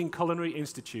world-leading culinary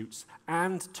institutes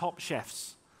and top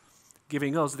chefs,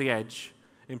 giving us the edge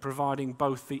in providing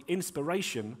both the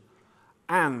inspiration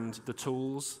and the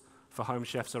tools for home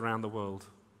chefs around the world.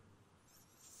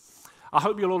 I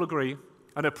hope you'll all agree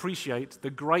and appreciate the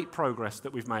great progress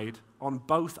that we've made on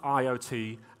both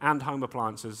IoT and home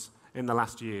appliances in the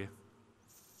last year.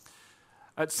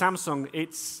 At Samsung,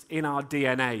 it's in our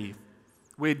DNA.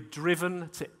 We're driven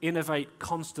to innovate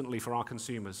constantly for our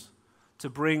consumers, to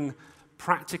bring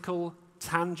practical,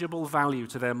 tangible value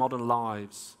to their modern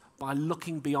lives by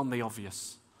looking beyond the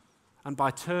obvious and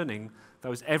by turning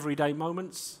those everyday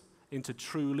moments into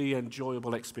truly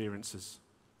enjoyable experiences.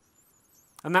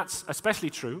 And that's especially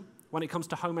true when it comes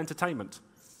to home entertainment.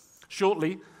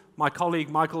 Shortly, my colleague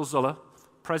Michael Zuller,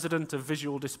 President of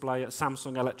Visual Display at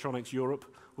Samsung Electronics Europe,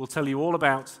 will tell you all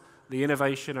about the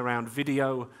innovation around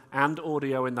video and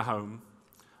audio in the home.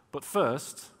 But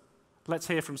first, let's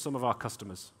hear from some of our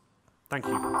customers. Thank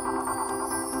you.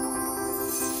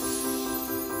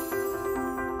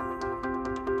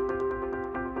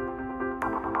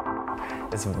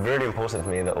 It's really important for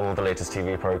me that all the latest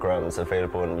TV programs are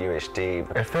available in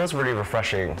UHD. It feels really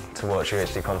refreshing to watch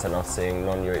UHD content after seeing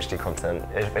non-UHD content.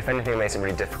 If anything, it makes it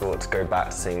really difficult to go back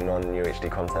to seeing non-UHD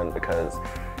content because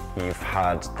you've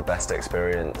had the best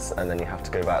experience and then you have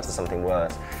to go back to something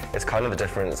worse. It's kind of the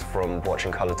difference from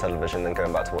watching color television and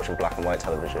going back to watching black and white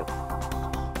television.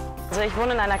 Also ich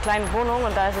wohne in einer kleinen Wohnung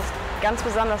und da ist es ganz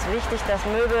besonders wichtig, dass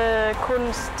Möbel,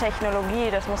 Kunst, Technologie,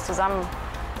 das muss zusammen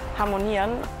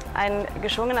harmonieren. Ein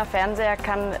geschwungener Fernseher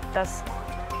kann das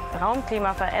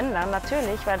Raumklima verändern,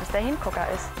 natürlich, weil es der Hingucker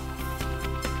ist.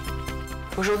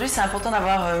 Aujourd'hui, c'est important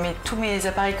d'avoir tous mes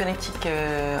appareils connectiques,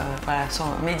 voilà,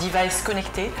 mes devices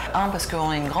connectés. Parce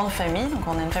qu'on est une grande famille, donc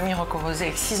on est une famille recomposée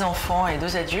avec 6 enfants et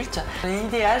 2 adultes.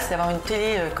 L'idéal, c'est d'avoir une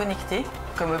télé connectée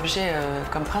comme objet,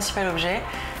 comme principal objet,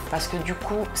 parce que du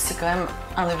coup, c'est quand même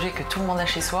un objet que tout le monde a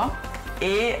chez soi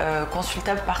et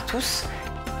consultable par tous.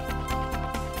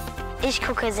 Ich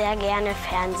gucke sehr gerne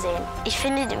Fernsehen. Ich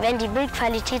finde, wenn die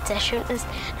Bildqualität sehr schön ist,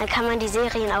 dann kann man die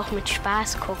Serien auch mit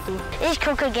Spaß gucken. Ich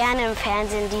gucke gerne im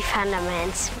Fernsehen die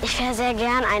Thundermans. Ich wäre sehr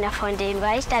gern einer von denen,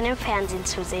 weil ich dann im Fernsehen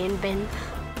zu sehen bin.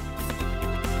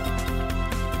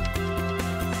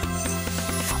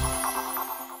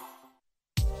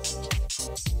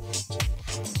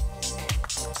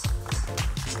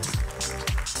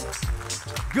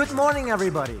 Good morning,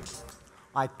 everybody.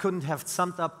 I couldn't have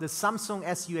summed up the Samsung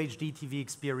SUHD TV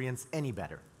experience any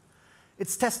better.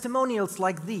 It's testimonials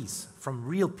like these from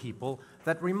real people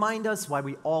that remind us why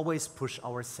we always push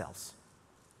ourselves.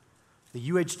 The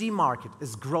UHD market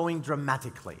is growing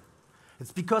dramatically.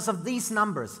 It's because of these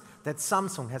numbers that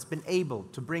Samsung has been able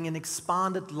to bring an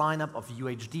expanded lineup of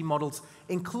UHD models,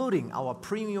 including our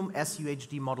premium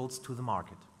SUHD models, to the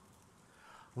market.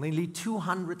 Nearly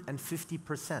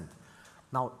 250%.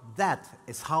 Now, that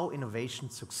is how innovation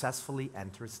successfully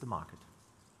enters the market.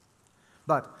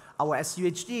 But our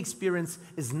SUHD experience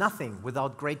is nothing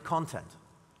without great content.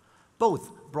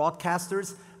 Both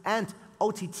broadcasters and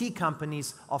OTT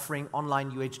companies offering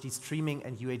online UHD streaming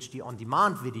and UHD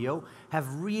on-demand video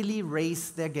have really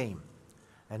raised their game.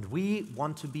 And we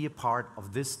want to be a part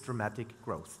of this dramatic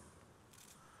growth.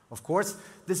 Of course,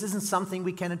 this isn't something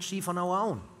we can achieve on our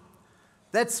own.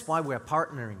 That's why we're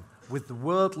partnering with the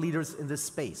world leaders in this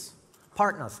space.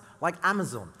 Partners like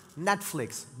Amazon,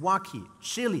 Netflix, Waki,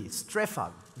 Chili,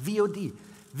 Strefag, VOD,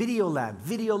 Videoland,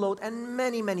 Videoload, and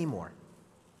many, many more.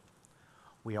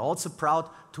 We are also proud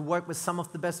to work with some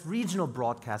of the best regional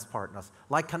broadcast partners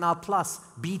like Canal Plus,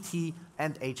 BT,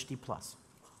 and HD Plus.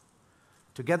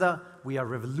 Together, we are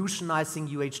revolutionizing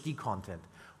UHD content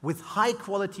with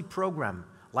high-quality programming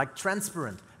like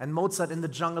Transparent and Mozart in the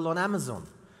Jungle on Amazon,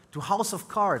 to House of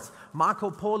Cards,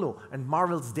 Marco Polo, and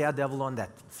Marvel's Daredevil on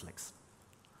Netflix.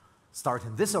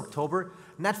 Starting this October,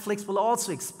 Netflix will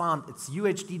also expand its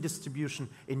UHD distribution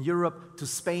in Europe to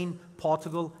Spain,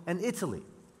 Portugal, and Italy.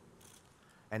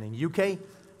 And in UK,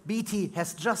 BT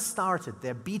has just started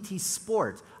their BT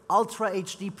Sport Ultra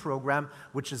HD program,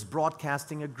 which is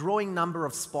broadcasting a growing number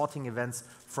of sporting events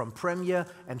from Premier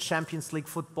and Champions League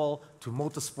football to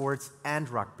motorsports and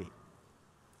rugby.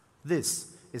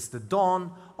 This is the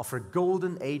dawn of a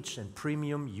golden age in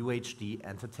premium UHD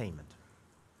entertainment.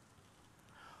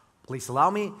 Please allow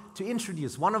me to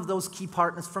introduce one of those key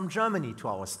partners from Germany to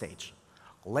our stage.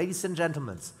 Ladies and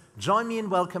gentlemen, join me in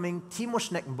welcoming Timo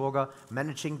Schneckenburger,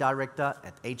 Managing Director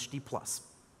at HD+.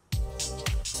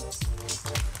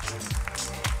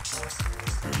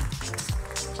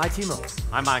 Hi,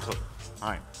 Timo. Hi, Michael.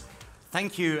 Hi.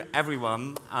 Thank you,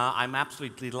 everyone. I'm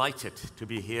absolutely delighted to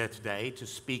be here today to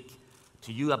speak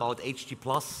to you about HD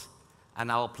Plus and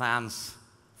our plans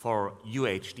for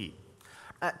UHD.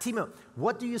 Timo,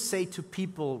 what do you say to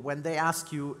people when they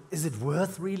ask you, is it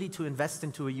worth really to invest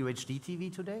into a UHD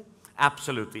TV today?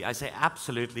 Absolutely. I say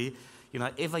absolutely. You know,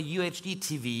 if a UHD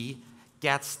TV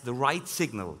gets the right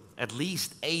signal, at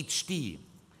least HD,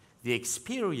 the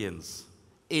experience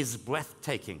is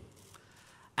breathtaking.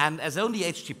 And as only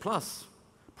HD Plus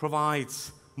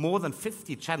provides more than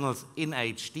 50 channels in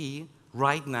HD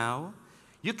right now,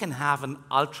 you can have an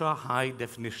ultra high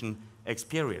definition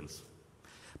experience.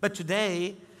 But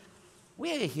today,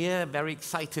 we're here very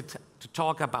excited to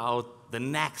talk about the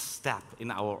next step in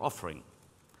our offering.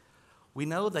 We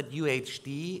know that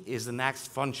UHD is the next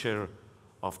frontier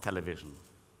of television.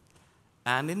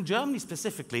 And in Germany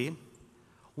specifically,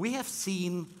 we have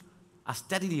seen a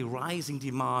steadily rising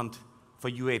demand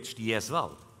for UHD as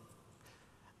well.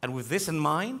 And with this in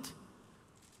mind,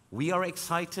 we are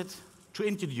excited to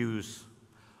introduce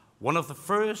one of the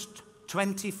first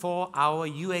 24-hour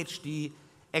UHD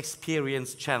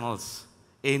experience channels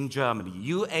in Germany,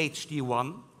 UHD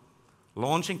 1,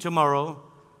 launching tomorrow,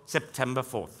 September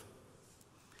 4th.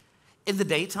 In the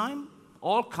daytime,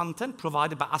 all content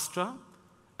provided by Astra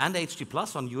and HD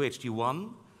Plus on UHD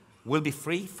 1 will be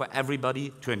free for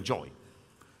everybody to enjoy.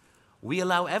 We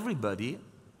allow everybody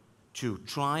to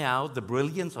try out the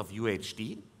brilliance of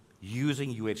UHD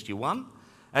using UHD 1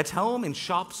 at home, in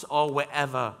shops, or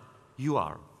wherever you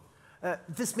are.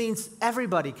 This means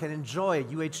everybody can enjoy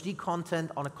UHD content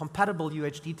on a compatible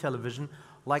UHD television,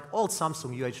 like all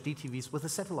Samsung UHD TVs with a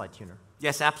satellite tuner.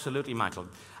 Yes, absolutely, Michael.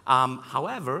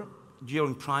 However,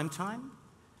 during prime time,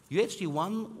 UHD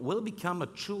 1 will become a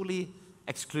truly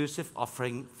exclusive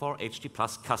offering for HD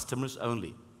Plus customers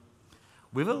only.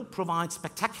 We will provide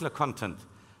spectacular content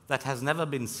that has never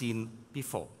been seen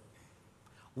before.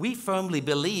 We firmly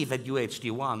believe that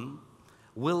UHD 1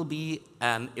 will be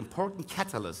an important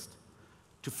catalyst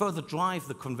to further drive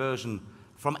the conversion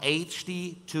from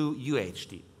HD to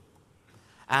UHD.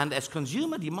 And as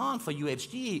consumer demand for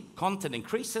UHD content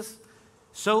increases,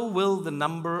 so will the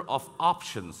number of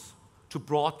options to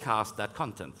broadcast that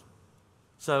content.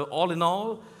 So all in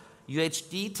all,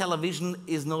 UHD television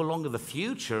is no longer the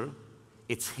future,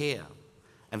 it's here.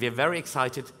 And we are very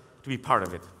excited to be part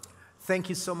of it. Thank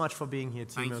you so much for being here,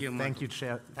 Timo. Thank you, Thank you,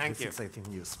 Chair. Thank you. Exciting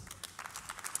news.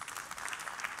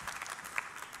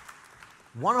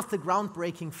 One of the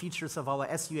groundbreaking features of our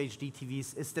SUHD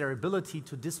TVs is their ability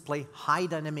to display high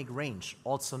dynamic range,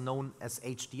 also known as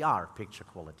HDR picture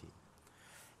quality.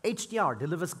 HDR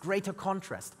delivers greater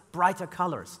contrast, brighter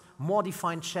colors, more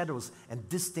defined shadows, and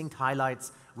distinct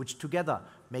highlights, which together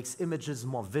makes images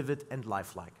more vivid and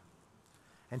lifelike.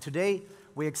 And today,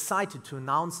 we're excited to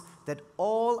announce that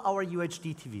all our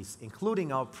UHD TVs,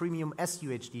 including our premium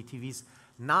SUHD TVs,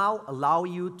 now allow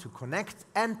you to connect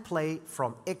and play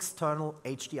from external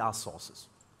HDR sources.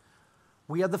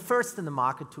 We are the first in the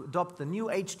market to adopt the new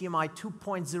HDMI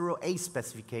 2.0A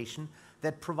specification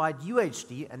that provide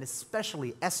UHD and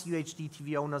especially SUHD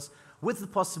TV owners with the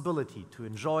possibility to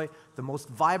enjoy the most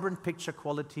vibrant picture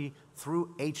quality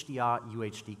through HDR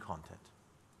UHD content.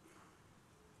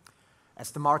 As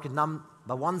the market #1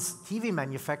 TV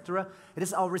manufacturer, it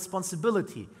is our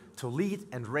responsibility to lead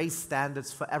and raise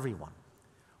standards for everyone.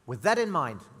 With that in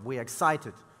mind, we are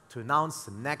excited to announce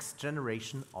the next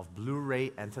generation of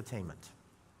Blu-ray entertainment.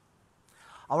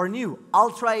 Our new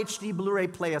Ultra HD Blu-ray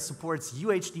player supports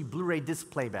UHD Blu-ray disc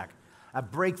playback, a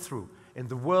breakthrough in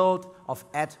the world of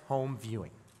at-home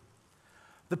viewing.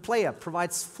 The player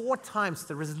provides 4 times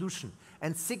the resolution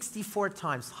and 64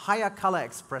 times higher color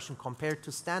expression compared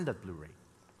to standard Blu-ray.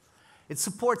 It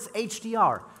supports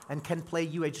HDR and can play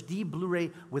UHD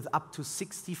Blu-ray with up to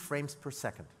 60 frames per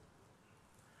second.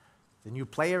 The new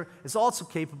player is also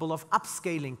capable of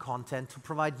upscaling content to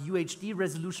provide UHD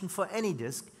resolution for any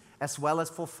disc, as well as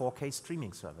for 4K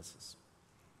streaming services.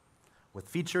 With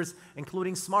features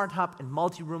including Smart Hub and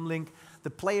Multi-Room Link,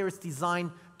 the player is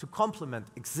designed to complement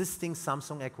existing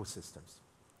Samsung ecosystems.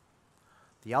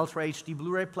 The Ultra HD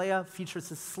Blu-ray player features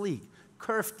a sleek,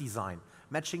 curved design,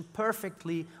 matching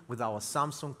perfectly with our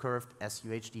Samsung curved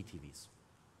SUHD TVs.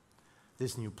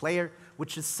 This new player,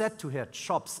 which is set to hit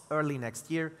shops early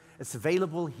next year, is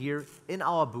available here in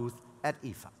our booth at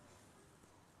IFA.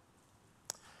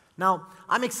 Now,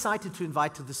 I'm excited to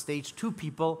invite to the stage two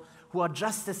people who are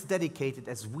just as dedicated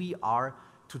as we are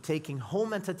to taking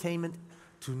home entertainment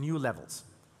to new levels.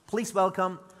 Please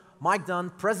welcome Mike Dunn,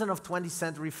 President of 20th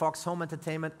Century Fox Home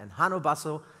Entertainment, and Hanno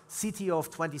Basso, CTO of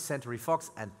 20th Century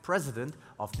Fox and President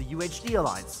of the UHD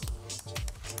Alliance.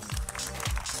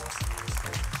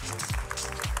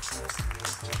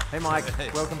 Hey, Mike.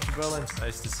 Hey. Welcome to Berlin.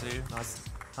 Nice to see you. Nice.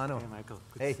 Hanno. Hey, Michael.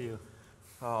 Good Hey. to see you.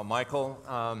 Oh,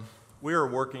 Michael, we are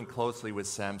working closely with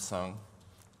Samsung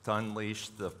to unleash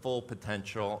the full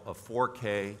potential of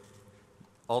 4K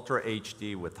Ultra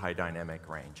HD with high dynamic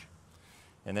range.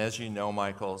 And as you know,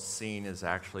 Michael, seeing is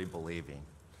actually believing.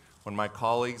 When my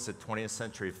colleagues at 20th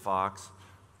Century Fox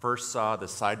first saw the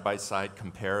side-by-side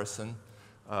comparison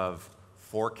of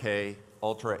 4K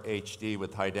Ultra HD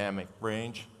with high dynamic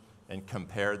range and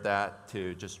compared that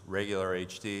to just regular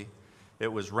HD,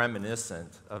 it was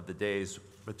reminiscent of the days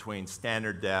between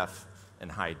standard def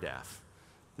and high def.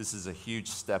 This is a huge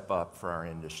step up for our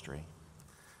industry.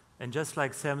 And just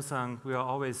like Samsung, we are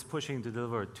always pushing to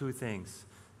deliver two things: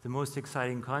 the most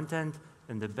exciting content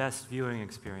and the best viewing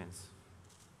experience.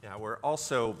 Yeah, we're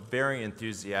also very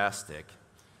enthusiastic,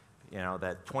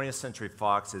 that 20th Century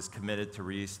Fox is committed to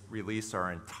release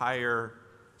our entire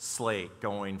slate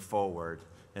going forward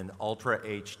in Ultra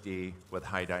HD with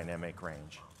high dynamic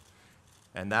range.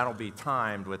 And that'll be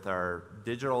timed with our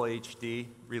digital HD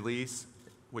release,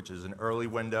 which is an early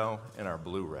window, and our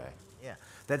Blu-ray. Yeah,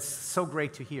 that's so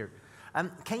great to hear.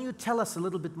 Can you tell us a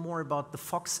little bit more about the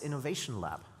Fox Innovation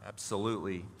Lab?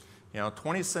 Absolutely.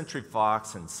 20th Century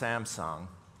Fox and Samsung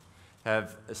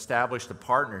have established a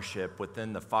partnership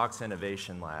within the Fox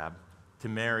Innovation Lab to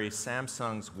marry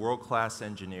Samsung's world-class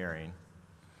engineering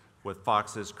with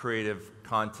Fox's creative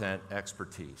content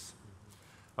expertise.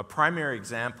 A primary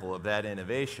example of that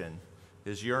innovation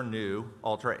is your new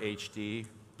Ultra HD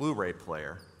Blu-ray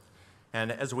player.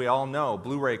 And as we all know,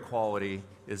 Blu-ray quality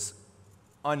is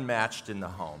unmatched in the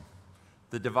home.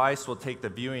 The device will take the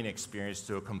viewing experience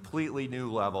to a completely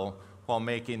new level while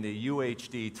making the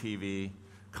UHD TV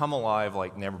come alive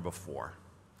like never before.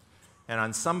 And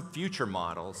on some future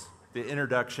models, the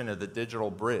introduction of the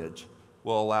digital bridge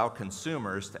will allow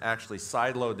consumers to actually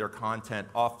sideload their content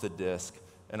off the disc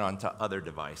and onto other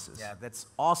devices. Yeah, that's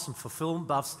awesome for film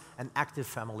buffs and active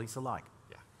families alike.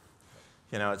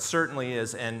 Yeah. It certainly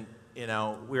is, and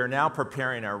we are now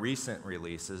preparing our recent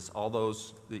releases, all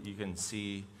those that you can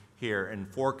see here in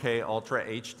 4K Ultra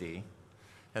HD,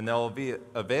 and they'll be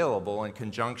available in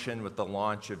conjunction with the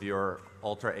launch of your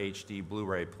Ultra HD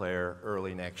Blu-ray player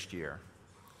early next year.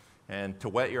 And to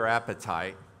whet your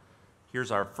appetite,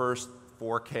 here's our first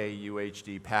 4K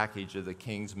UHD package of the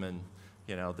Kingsman,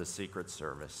 the Secret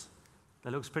Service.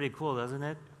 That looks pretty cool, doesn't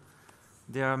it?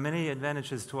 There are many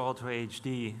advantages to Ultra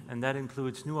HD, and that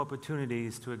includes new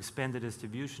opportunities to expand the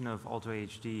distribution of Ultra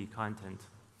HD content.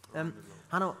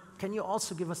 Hanno, can you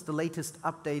also give us the latest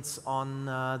updates on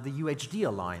the UHD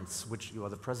Alliance, which you are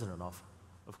the president of?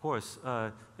 Of course.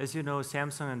 As you know,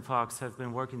 Samsung and Fox have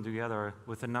been working together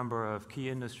with a number of key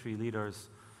industry leaders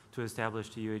to establish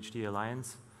the UHD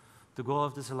Alliance. The goal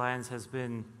of this alliance has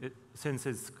been, since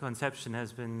its conception,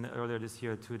 has been earlier this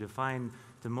year to define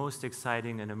the most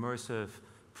exciting and immersive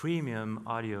premium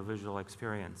audio-visual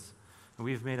experience. And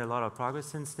we've made a lot of progress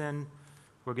since then.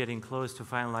 We're getting close to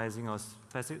finalizing our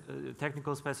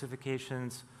technical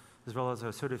specifications, as well as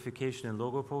our certification and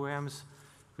logo programs.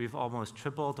 We've almost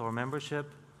tripled our membership,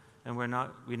 and we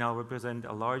now represent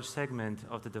a large segment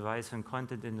of the device and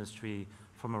content industry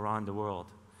from around the world.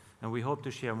 And we hope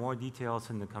to share more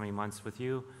details in the coming months with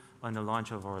you on the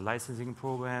launch of our licensing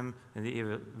program and the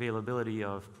availability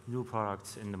of new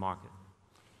products in the market.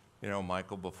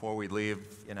 Michael, before we leave,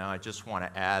 I just want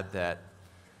to add that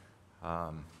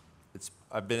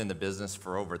I've been in the business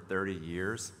for over 30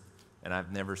 years, and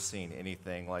I've never seen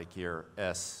anything like your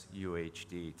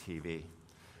SUHD TV.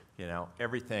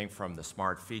 Everything from the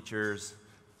smart features,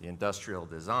 the industrial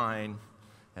design,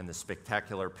 and the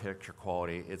spectacular picture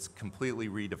quality, it's completely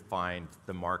redefined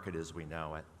the market as we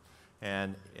know it.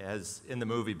 And as in the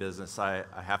movie business, I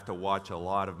have to watch a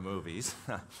lot of movies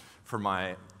for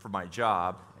my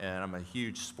job, and I'm a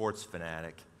huge sports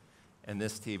fanatic. And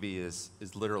this TV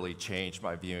has literally changed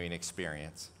my viewing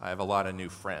experience. I have a lot of new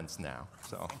friends now.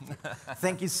 So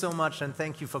thank you so much, and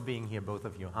thank you for being here, both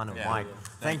of you. Hanno, yeah. Mike,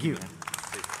 thank you.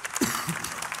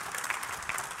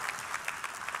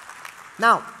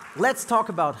 Now, let's talk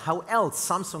about how else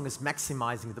Samsung is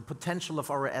maximizing the potential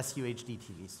of our SUHD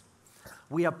TVs.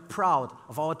 We are proud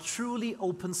of our truly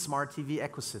open smart TV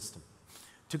ecosystem.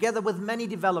 Together with many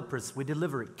developers, we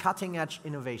deliver cutting-edge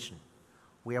innovation.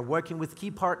 We are working with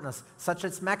key partners such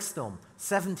as Maxdome,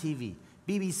 7TV,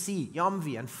 BBC,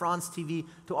 Yomvi, and France TV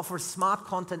to offer smart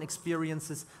content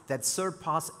experiences that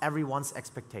surpass everyone's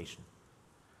expectation.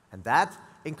 And that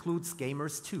includes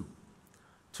gamers too.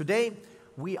 Today,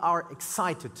 we are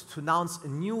excited to announce a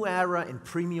new era in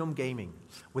premium gaming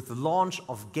with the launch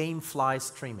of GameFly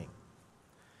Streaming.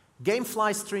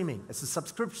 GameFly Streaming is a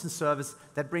subscription service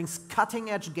that brings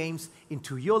cutting-edge games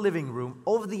into your living room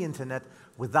over the internet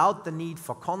without the need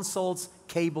for consoles,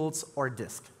 cables, or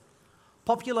disc.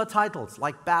 Popular titles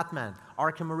like Batman,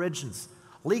 Arkham Origins,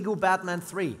 Lego Batman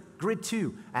 3, Grid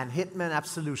 2, and Hitman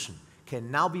Absolution can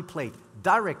now be played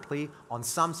directly on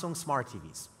Samsung Smart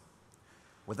TVs.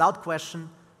 Without question,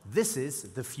 this is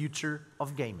the future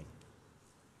of gaming.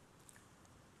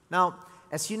 Now,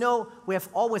 as you know, we have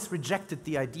always rejected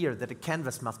the idea that a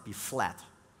canvas must be flat.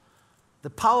 The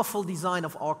powerful design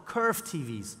of our curved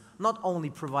TVs not only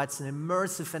provides an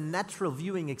immersive and natural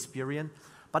viewing experience,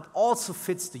 but also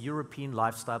fits the European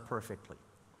lifestyle perfectly.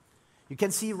 You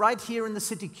can see right here in the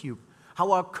City Cube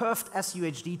how our curved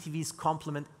SUHD TVs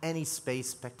complement any space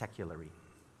spectacularly.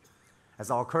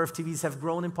 As our curved TVs have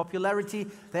grown in popularity,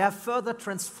 they have further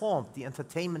transformed the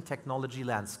entertainment technology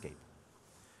landscape.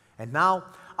 And now,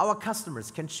 our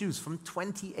customers can choose from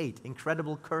 28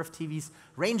 incredible curved TVs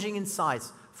ranging in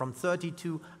size from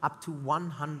 32 up to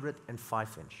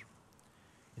 105 inch.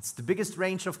 It's the biggest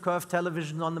range of curved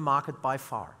television on the market by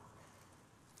far.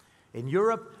 In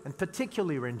Europe, and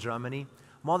particularly in Germany,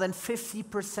 more than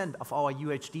 50% of our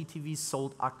UHD TVs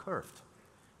sold are curved,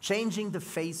 changing the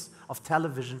face of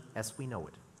television as we know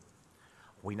it.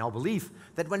 We now believe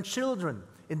that when children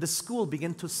in the school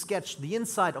begin to sketch the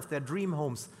inside of their dream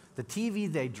homes, the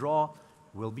TV they draw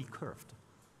will be curved.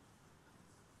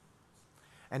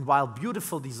 And while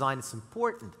beautiful design is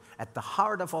important, at the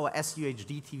heart of our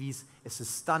SUHD TVs is a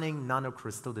stunning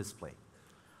nanocrystal display.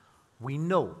 We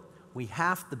know we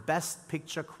have the best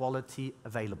picture quality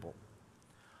available.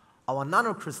 Our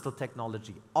nanocrystal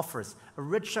technology offers a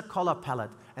richer color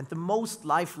palette and the most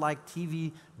lifelike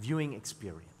TV viewing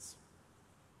experience.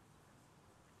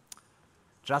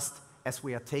 Just as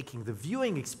we are taking the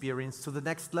viewing experience to the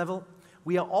next level,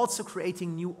 we are also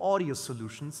creating new audio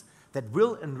solutions that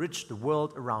will enrich the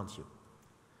world around you.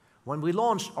 When we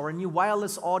launched our new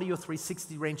wireless audio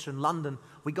 360 range in London,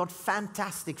 we got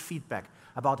fantastic feedback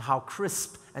about how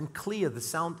crisp and clear the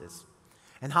sound is,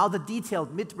 and how the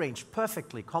detailed mid-range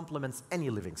perfectly complements any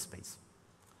living space.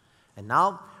 And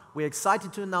now, we're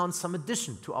excited to announce some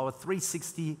addition to our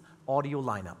 360 audio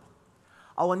lineup.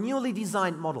 Our newly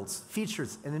designed models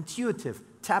features an intuitive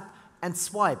tap and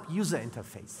swipe user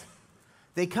interface.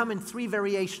 They come in 3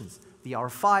 variations, the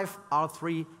R5,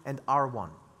 R3, and R1.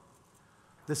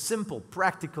 The simple,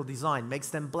 practical design makes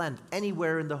them blend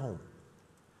anywhere in the home.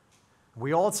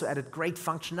 We also added great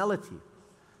functionality.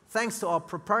 Thanks to our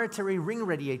proprietary ring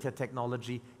radiator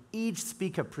technology, each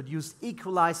speaker produced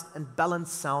equalized and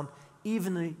balanced sound,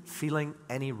 evenly filling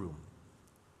any room.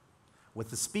 With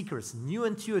the speaker's new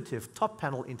intuitive top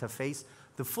panel interface,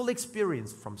 the full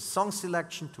experience from song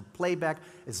selection to playback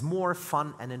is more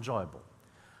fun and enjoyable.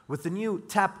 With the new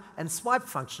tap and swipe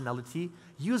functionality,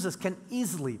 users can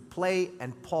easily play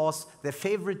and pause their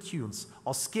favorite tunes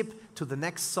or skip to the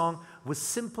next song with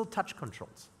simple touch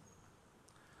controls.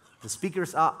 The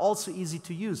speakers are also easy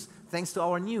to use thanks to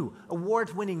our new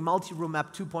award-winning multi-room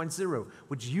app 2.0,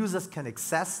 which users can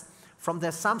access from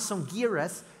their Samsung Gear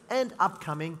S and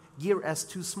upcoming Gear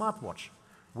S2 smartwatch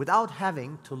without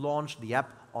having to launch the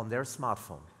app on their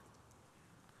smartphone.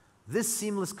 This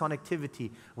seamless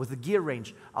connectivity with the Gear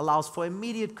range allows for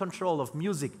immediate control of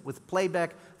music with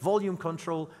playback, volume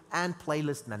control, and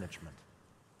playlist management.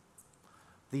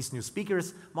 These new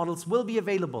speakers models will be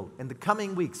available in the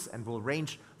coming weeks and will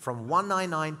range from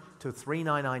 €199 to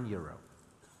 €399.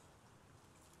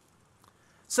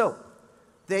 So,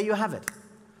 there you have it.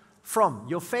 From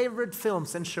your favorite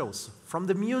films and shows, from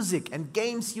the music and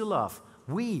games you love,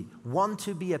 we want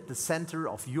to be at the center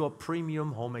of your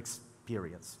premium home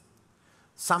experience.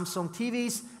 Samsung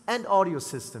TVs and audio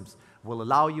systems will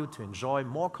allow you to enjoy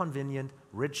more convenient,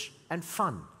 rich, and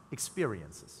fun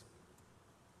experiences.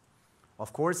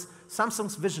 Of course,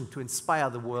 Samsung's vision to inspire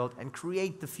the world and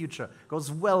create the future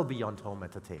goes well beyond home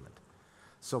entertainment.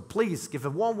 So please give a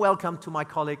warm welcome to my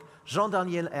colleague,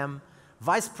 Jean-Daniel M.,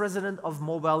 Vice President of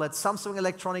Mobile at Samsung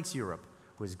Electronics Europe,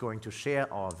 who is going to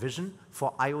share our vision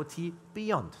for IoT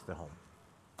beyond the home.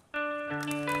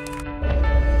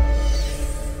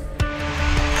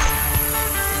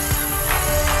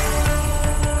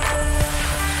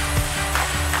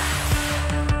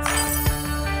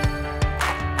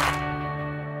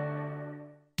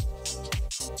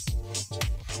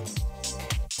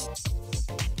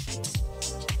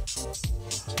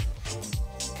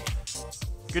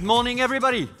 Good morning,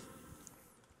 everybody.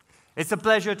 It's a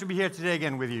pleasure to be here today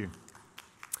again with you.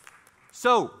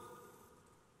 So,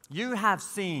 you have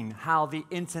seen how the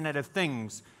Internet of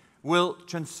Things will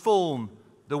transform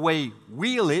the way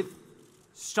we live,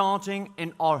 starting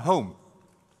in our home.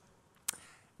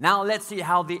 Now let's see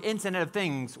how the Internet of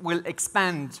Things will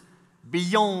expand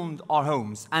beyond our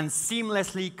homes and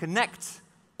seamlessly connect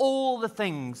all the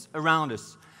things around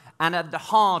us. And at the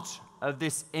heart of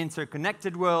this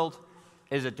interconnected world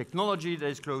is a technology that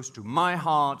is close to my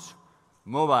heart,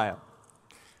 mobile.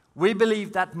 We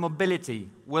believe that mobility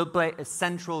will play a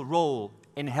central role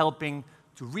in helping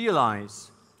to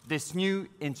realize this new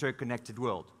interconnected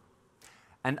world.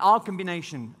 And our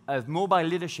combination of mobile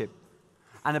leadership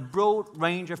and a broad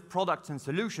range of products and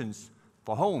solutions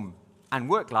for home and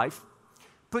work life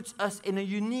puts us in a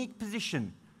unique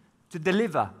position to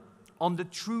deliver on the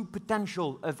true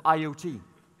potential of IoT.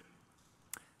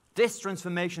 This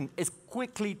transformation is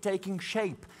quickly taking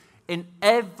shape in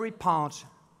every part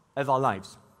of our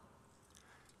lives.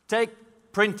 Take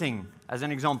printing as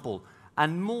an example,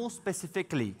 and more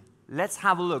specifically, let's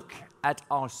have a look at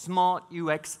our Smart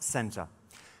UX Center.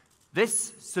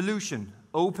 This solution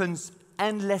opens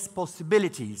endless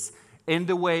possibilities in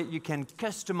the way you can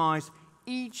customize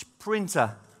each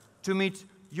printer to meet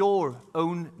your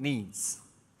own needs.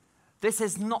 This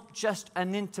is not just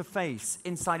an interface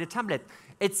inside a tablet.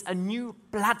 It's a new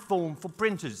platform for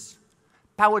printers,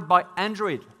 powered by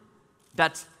Android,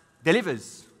 that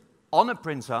delivers on a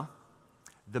printer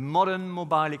the modern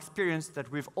mobile experience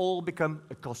that we've all become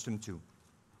accustomed to.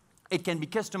 It can be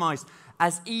customized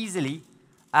as easily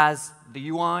as the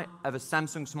UI of a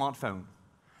Samsung smartphone,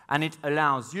 and it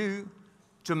allows you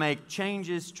to make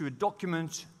changes to a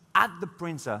document at the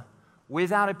printer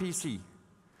without a PC.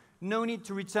 No need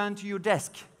to return to your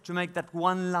desk to make that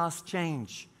one last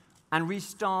change and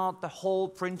restart the whole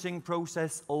printing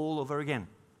process all over again.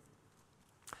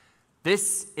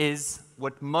 This is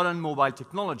what modern mobile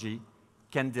technology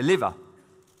can deliver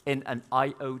in an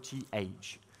IoT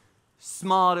age.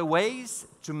 Smarter ways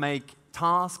to make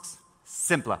tasks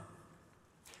simpler.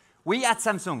 We at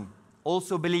Samsung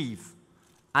also believe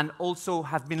and also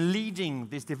have been leading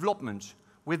this development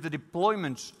with the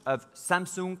deployment of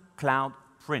Samsung Cloud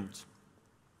Print.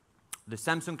 The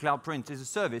Samsung Cloud Print is a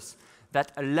service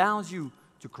that allows you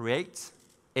to create,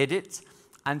 edit,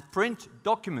 and print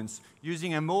documents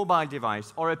using a mobile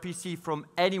device or a PC from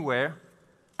anywhere,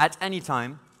 at any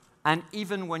time, and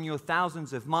even when you're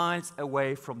thousands of miles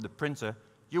away from the printer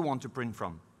you want to print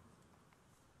from.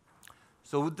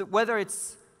 So whether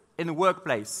it's in the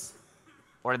workplace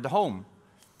or at the home,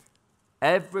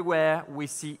 everywhere we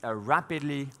see a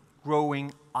rapidly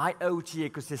growing IoT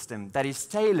ecosystem that is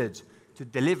tailored to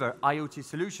deliver IoT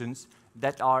solutions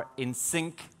that are in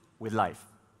sync with life.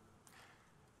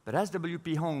 But as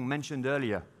WP Hong mentioned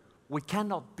earlier, we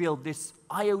cannot build this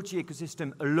IoT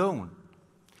ecosystem alone.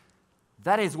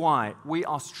 That is why we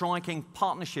are striking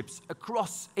partnerships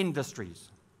across industries.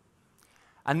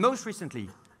 And most recently,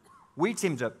 we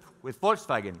teamed up with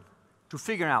Volkswagen to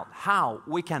figure out how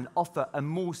we can offer a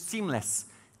more seamless,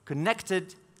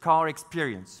 connected car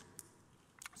experience.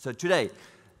 So today,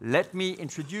 let me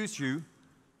introduce you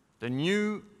the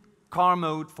new car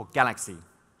mode for Galaxy.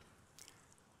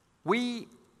 We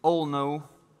all know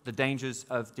the dangers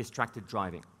of distracted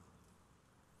driving.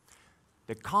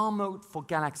 The car mode for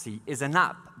Galaxy is an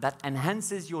app that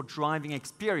enhances your driving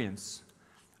experience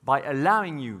by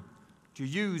allowing you to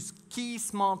use key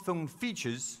smartphone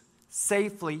features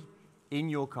safely in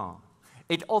your car.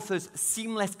 It offers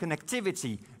seamless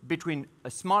connectivity between a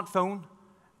smartphone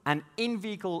and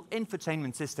in-vehicle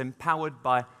infotainment system powered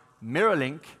by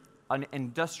MirrorLink, an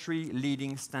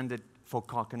industry-leading standard for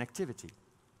car connectivity.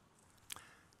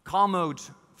 Car mode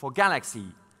for Galaxy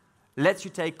lets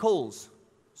you take calls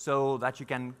so that you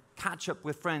can catch up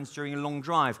with friends during a long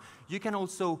drive. You can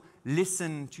also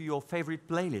listen to your favorite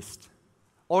playlist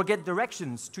or get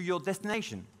directions to your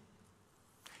destination.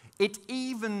 It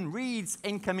even reads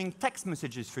incoming text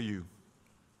messages for you.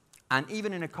 And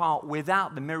even in a car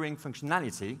without the mirroring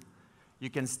functionality, you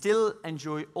can still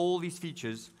enjoy all these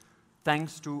features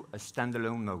thanks to a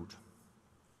standalone mode.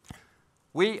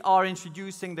 We are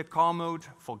introducing the car mode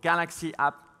for Galaxy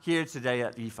app here today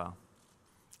at IFA.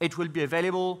 It will be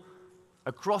available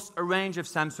across a range of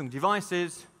Samsung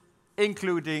devices,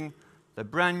 including the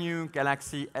brand new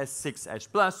Galaxy S6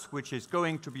 Edge Plus, which is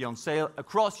going to be on sale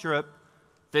across Europe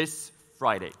this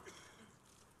Friday.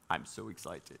 I'm so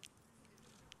excited.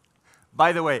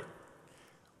 By the way,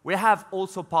 we have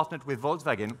also partnered with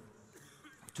Volkswagen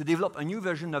to develop a new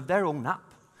version of their own app,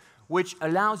 which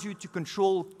allows you to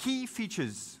control key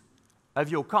features of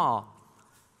your car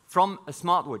from a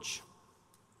smartwatch.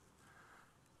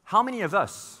 How many of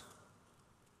us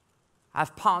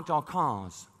have parked our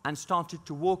cars and started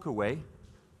to walk away,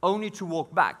 only to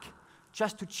walk back,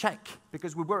 just to check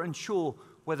because we weren't sure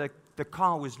whether the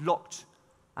car was locked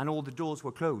and all the doors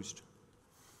were closed?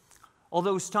 Or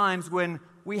those times when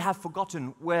we have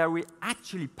forgotten where we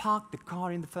actually parked the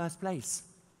car in the first place.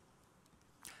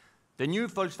 The new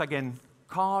Volkswagen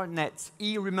CarNet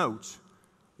e-remote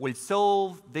will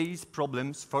solve these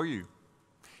problems for you.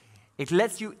 It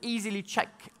lets you easily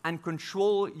check and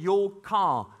control your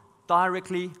car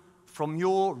directly from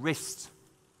your wrist.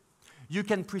 You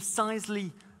can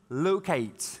precisely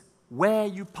locate where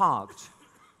you parked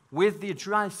with the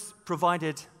address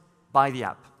provided by the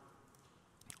app.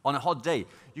 On a hot day,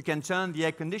 you can turn the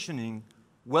air conditioning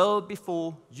well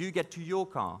before you get to your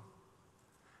car.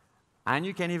 And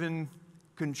you can even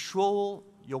control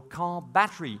your car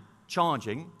battery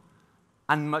charging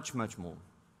and much, much more.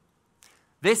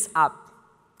 This app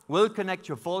will connect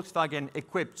your Volkswagen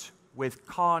equipped with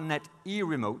CarNet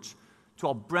e-remote to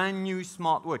our brand new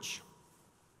smartwatch,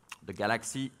 the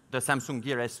Samsung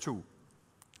Gear S2,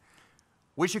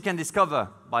 which you can discover,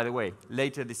 by the way,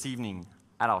 later this evening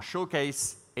at our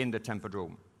showcase in the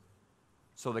Tempodrome.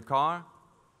 So the car,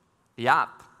 the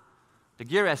app, the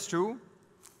Gear S2,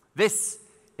 this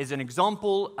is an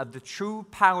example of the true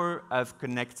power of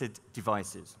connected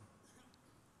devices.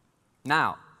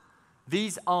 Now,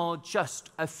 these are just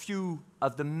a few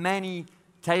of the many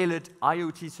tailored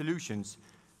IoT solutions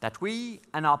that we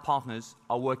and our partners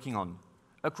are working on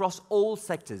across all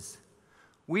sectors.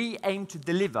 We aim to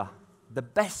deliver the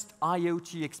best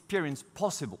IoT experience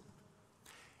possible.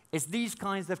 It's these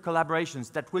kinds of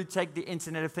collaborations that will take the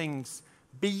Internet of Things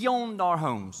beyond our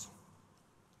homes.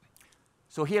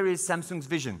 So here is Samsung's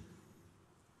vision.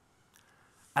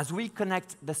 As we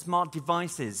connect the smart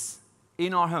devices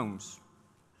in our homes,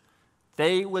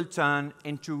 they will turn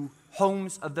into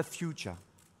homes of the future.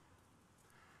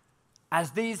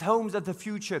 As these homes of the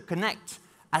future connect,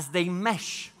 as they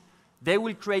mesh, they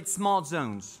will create smart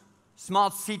zones,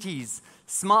 smart cities,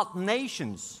 smart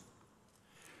nations.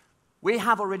 We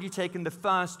have already taken the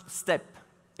first step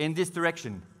in this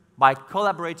direction by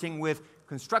collaborating with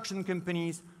construction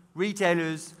companies,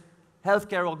 retailers,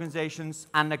 healthcare organizations,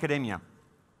 and academia.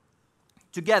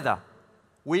 Together,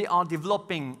 we are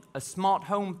developing a smart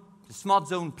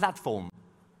zone platform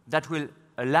that will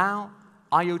allow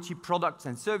IoT products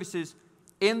and services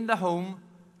in the home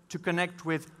to connect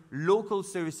with local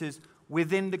services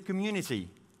within the community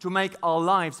to make our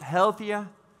lives healthier,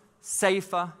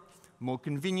 safer, more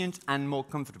convenient, and more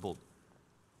comfortable.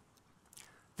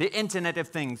 The Internet of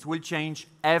Things will change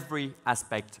every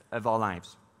aspect of our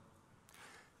lives.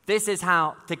 This is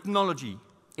how technology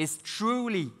is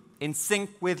truly in sync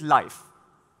with life.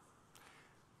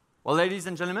 Well, ladies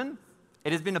and gentlemen,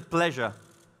 it has been a pleasure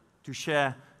to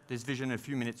share this vision a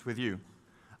few minutes with you.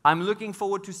 I'm looking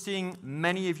forward to seeing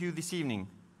many of you this evening.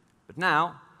 But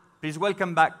now, please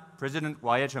welcome back President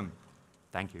Wyatt.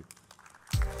 Thank you.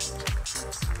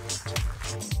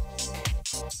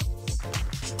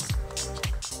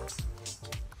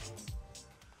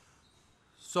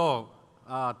 So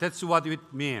that's what it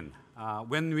means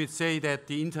when we say that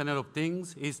the Internet of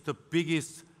Things is the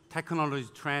biggest technology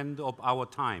trend of our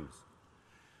times.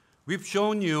 We've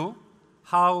shown you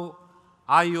how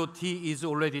IoT is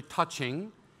already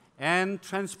touching and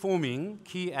transforming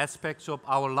key aspects of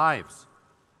our lives.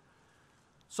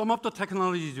 Some of the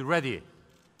technology is ready,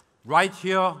 right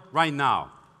here, right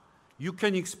now. You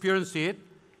can experience it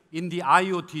in the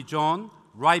IoT zone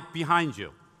right behind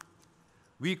you.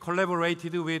 We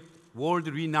collaborated with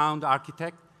world-renowned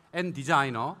architect and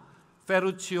designer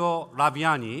Ferruccio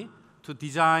Laviani to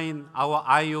design our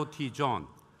IoT zone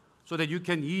so that you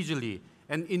can easily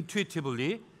and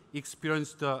intuitively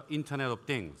experience the Internet of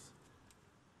Things.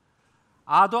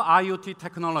 Other IoT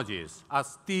technologies are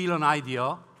still an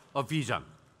idea, a vision.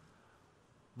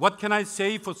 What can I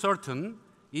say for certain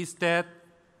is that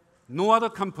no other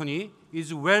company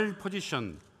is well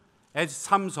positioned as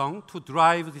Samsung to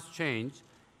drive this change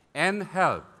and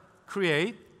help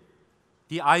create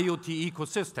the IoT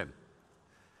ecosystem.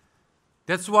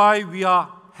 That's why we are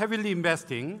heavily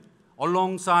investing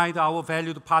alongside our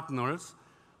valued partners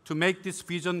to make this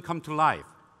vision come to life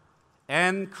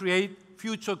and create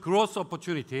future growth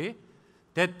opportunity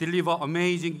that deliver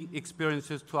amazing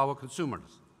experiences to our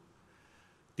consumers.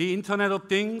 The Internet of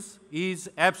Things is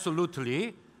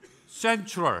absolutely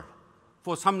central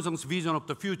for Samsung's vision of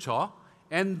the future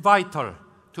and vital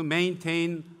to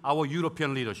maintain our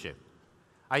European leadership.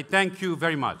 I thank you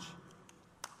very much.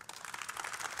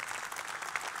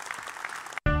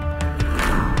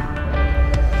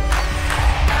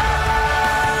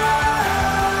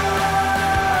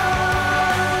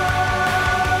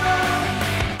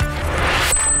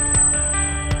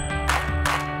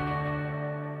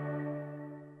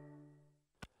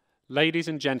 Ladies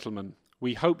and gentlemen,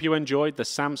 we hope you enjoyed the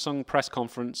Samsung press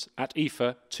conference at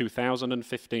IFA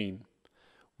 2015.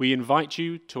 We invite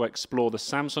you to explore the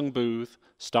Samsung booth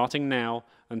starting now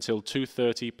until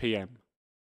 2:30 p.m.